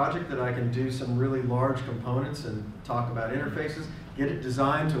enough project that I can do some really large components and talk about interfaces, get it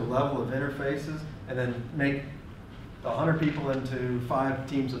designed to a level of interfaces, and then make 100 people into 5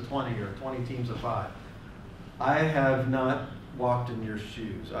 teams of 20 or 20 teams of 5. I have not walked in your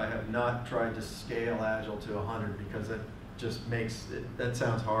shoes. I have not tried to scale Agile to 100 because that just makes it, that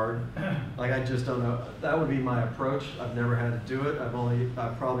sounds hard. Like, I just don't know. That would be my approach. I've never had to do it.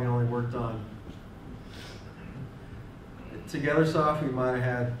 I've probably only worked on TogetherSoft. We might have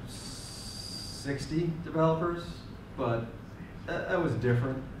had 60 developers, but that was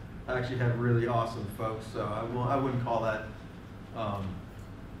different. I actually had really awesome folks, so I wouldn't call that.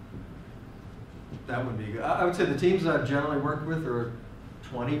 That would be good. I would say the teams that I've generally worked with are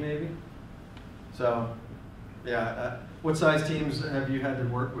 20 maybe. So, yeah. What size teams have you had to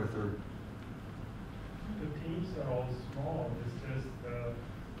work with? Or the teams are all small. It's just the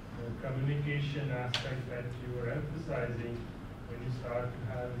communication aspect that you were emphasizing when you start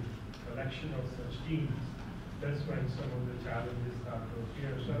to have a collection of such teams. That's when some of the challenges start to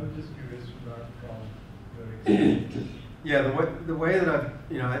appear. So I was just curious about from your experience. Yeah, the way that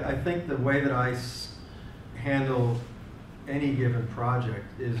I think the way that I handle any given project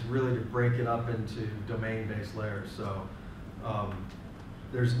is really to break it up into domain-based layers. So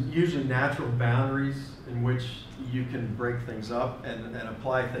there's usually natural boundaries in which you can break things up and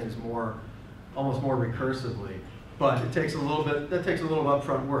apply things almost more recursively. But it takes a little bit, that takes a little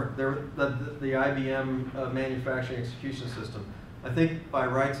upfront work. The IBM manufacturing execution system, I think by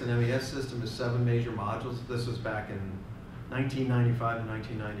rights an MES system is 7 major modules. This was back in 1995 and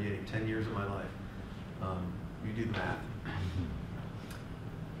 1998, 10 years of my life. You do the math.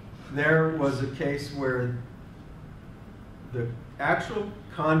 There was a case where the actual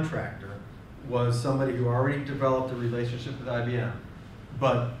contractor was somebody who already developed a relationship with IBM.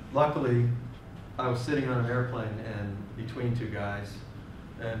 But luckily, I was sitting on an airplane and between two guys,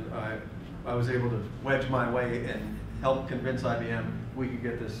 and I was able to wedge my way and help convince IBM we could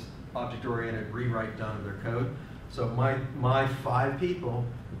get this object-oriented rewrite done of their code. So my 5 people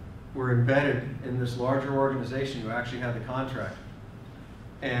were embedded in this larger organization who actually had the contract.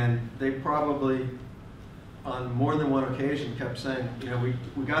 And they probably, on more than one occasion, kept saying, you know,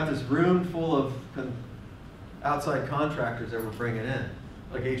 we got this room full of outside contractors that we're bringing in,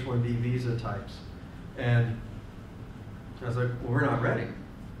 like H-1B visa types. And I was like, well, we're not ready.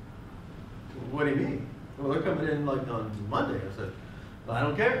 What do you mean? Well, they're coming in like on Monday. I said, well, I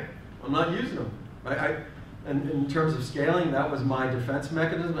don't care. I'm not using them. And in terms of scaling, that was my defense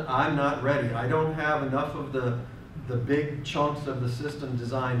mechanism. I'm not ready. I don't have enough of the big chunks of the system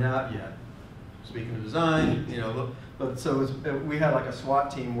designed out yet. Speaking of design, you know, but so we had like a SWAT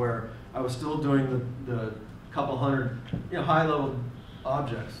team where I was still doing the couple hundred, you know, high-level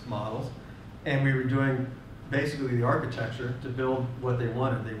objects models, and we were doing basically the architecture to build what they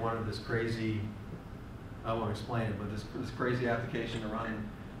wanted. They wanted this crazy, I won't explain it, but this crazy application to run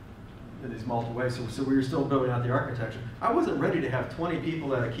in these multiple ways. So we were still building out the architecture. I wasn't ready to have 20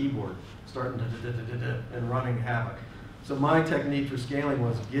 people at a keyboard starting and running havoc. So my technique for scaling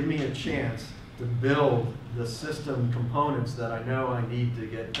was give me a chance to build the system components that I know I need to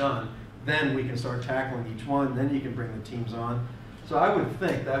get done. Then we can start tackling each one. Then you can bring the teams on. So I would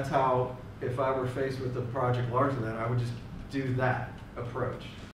think that's how, if I were faced with a project larger than that, I would just do that approach.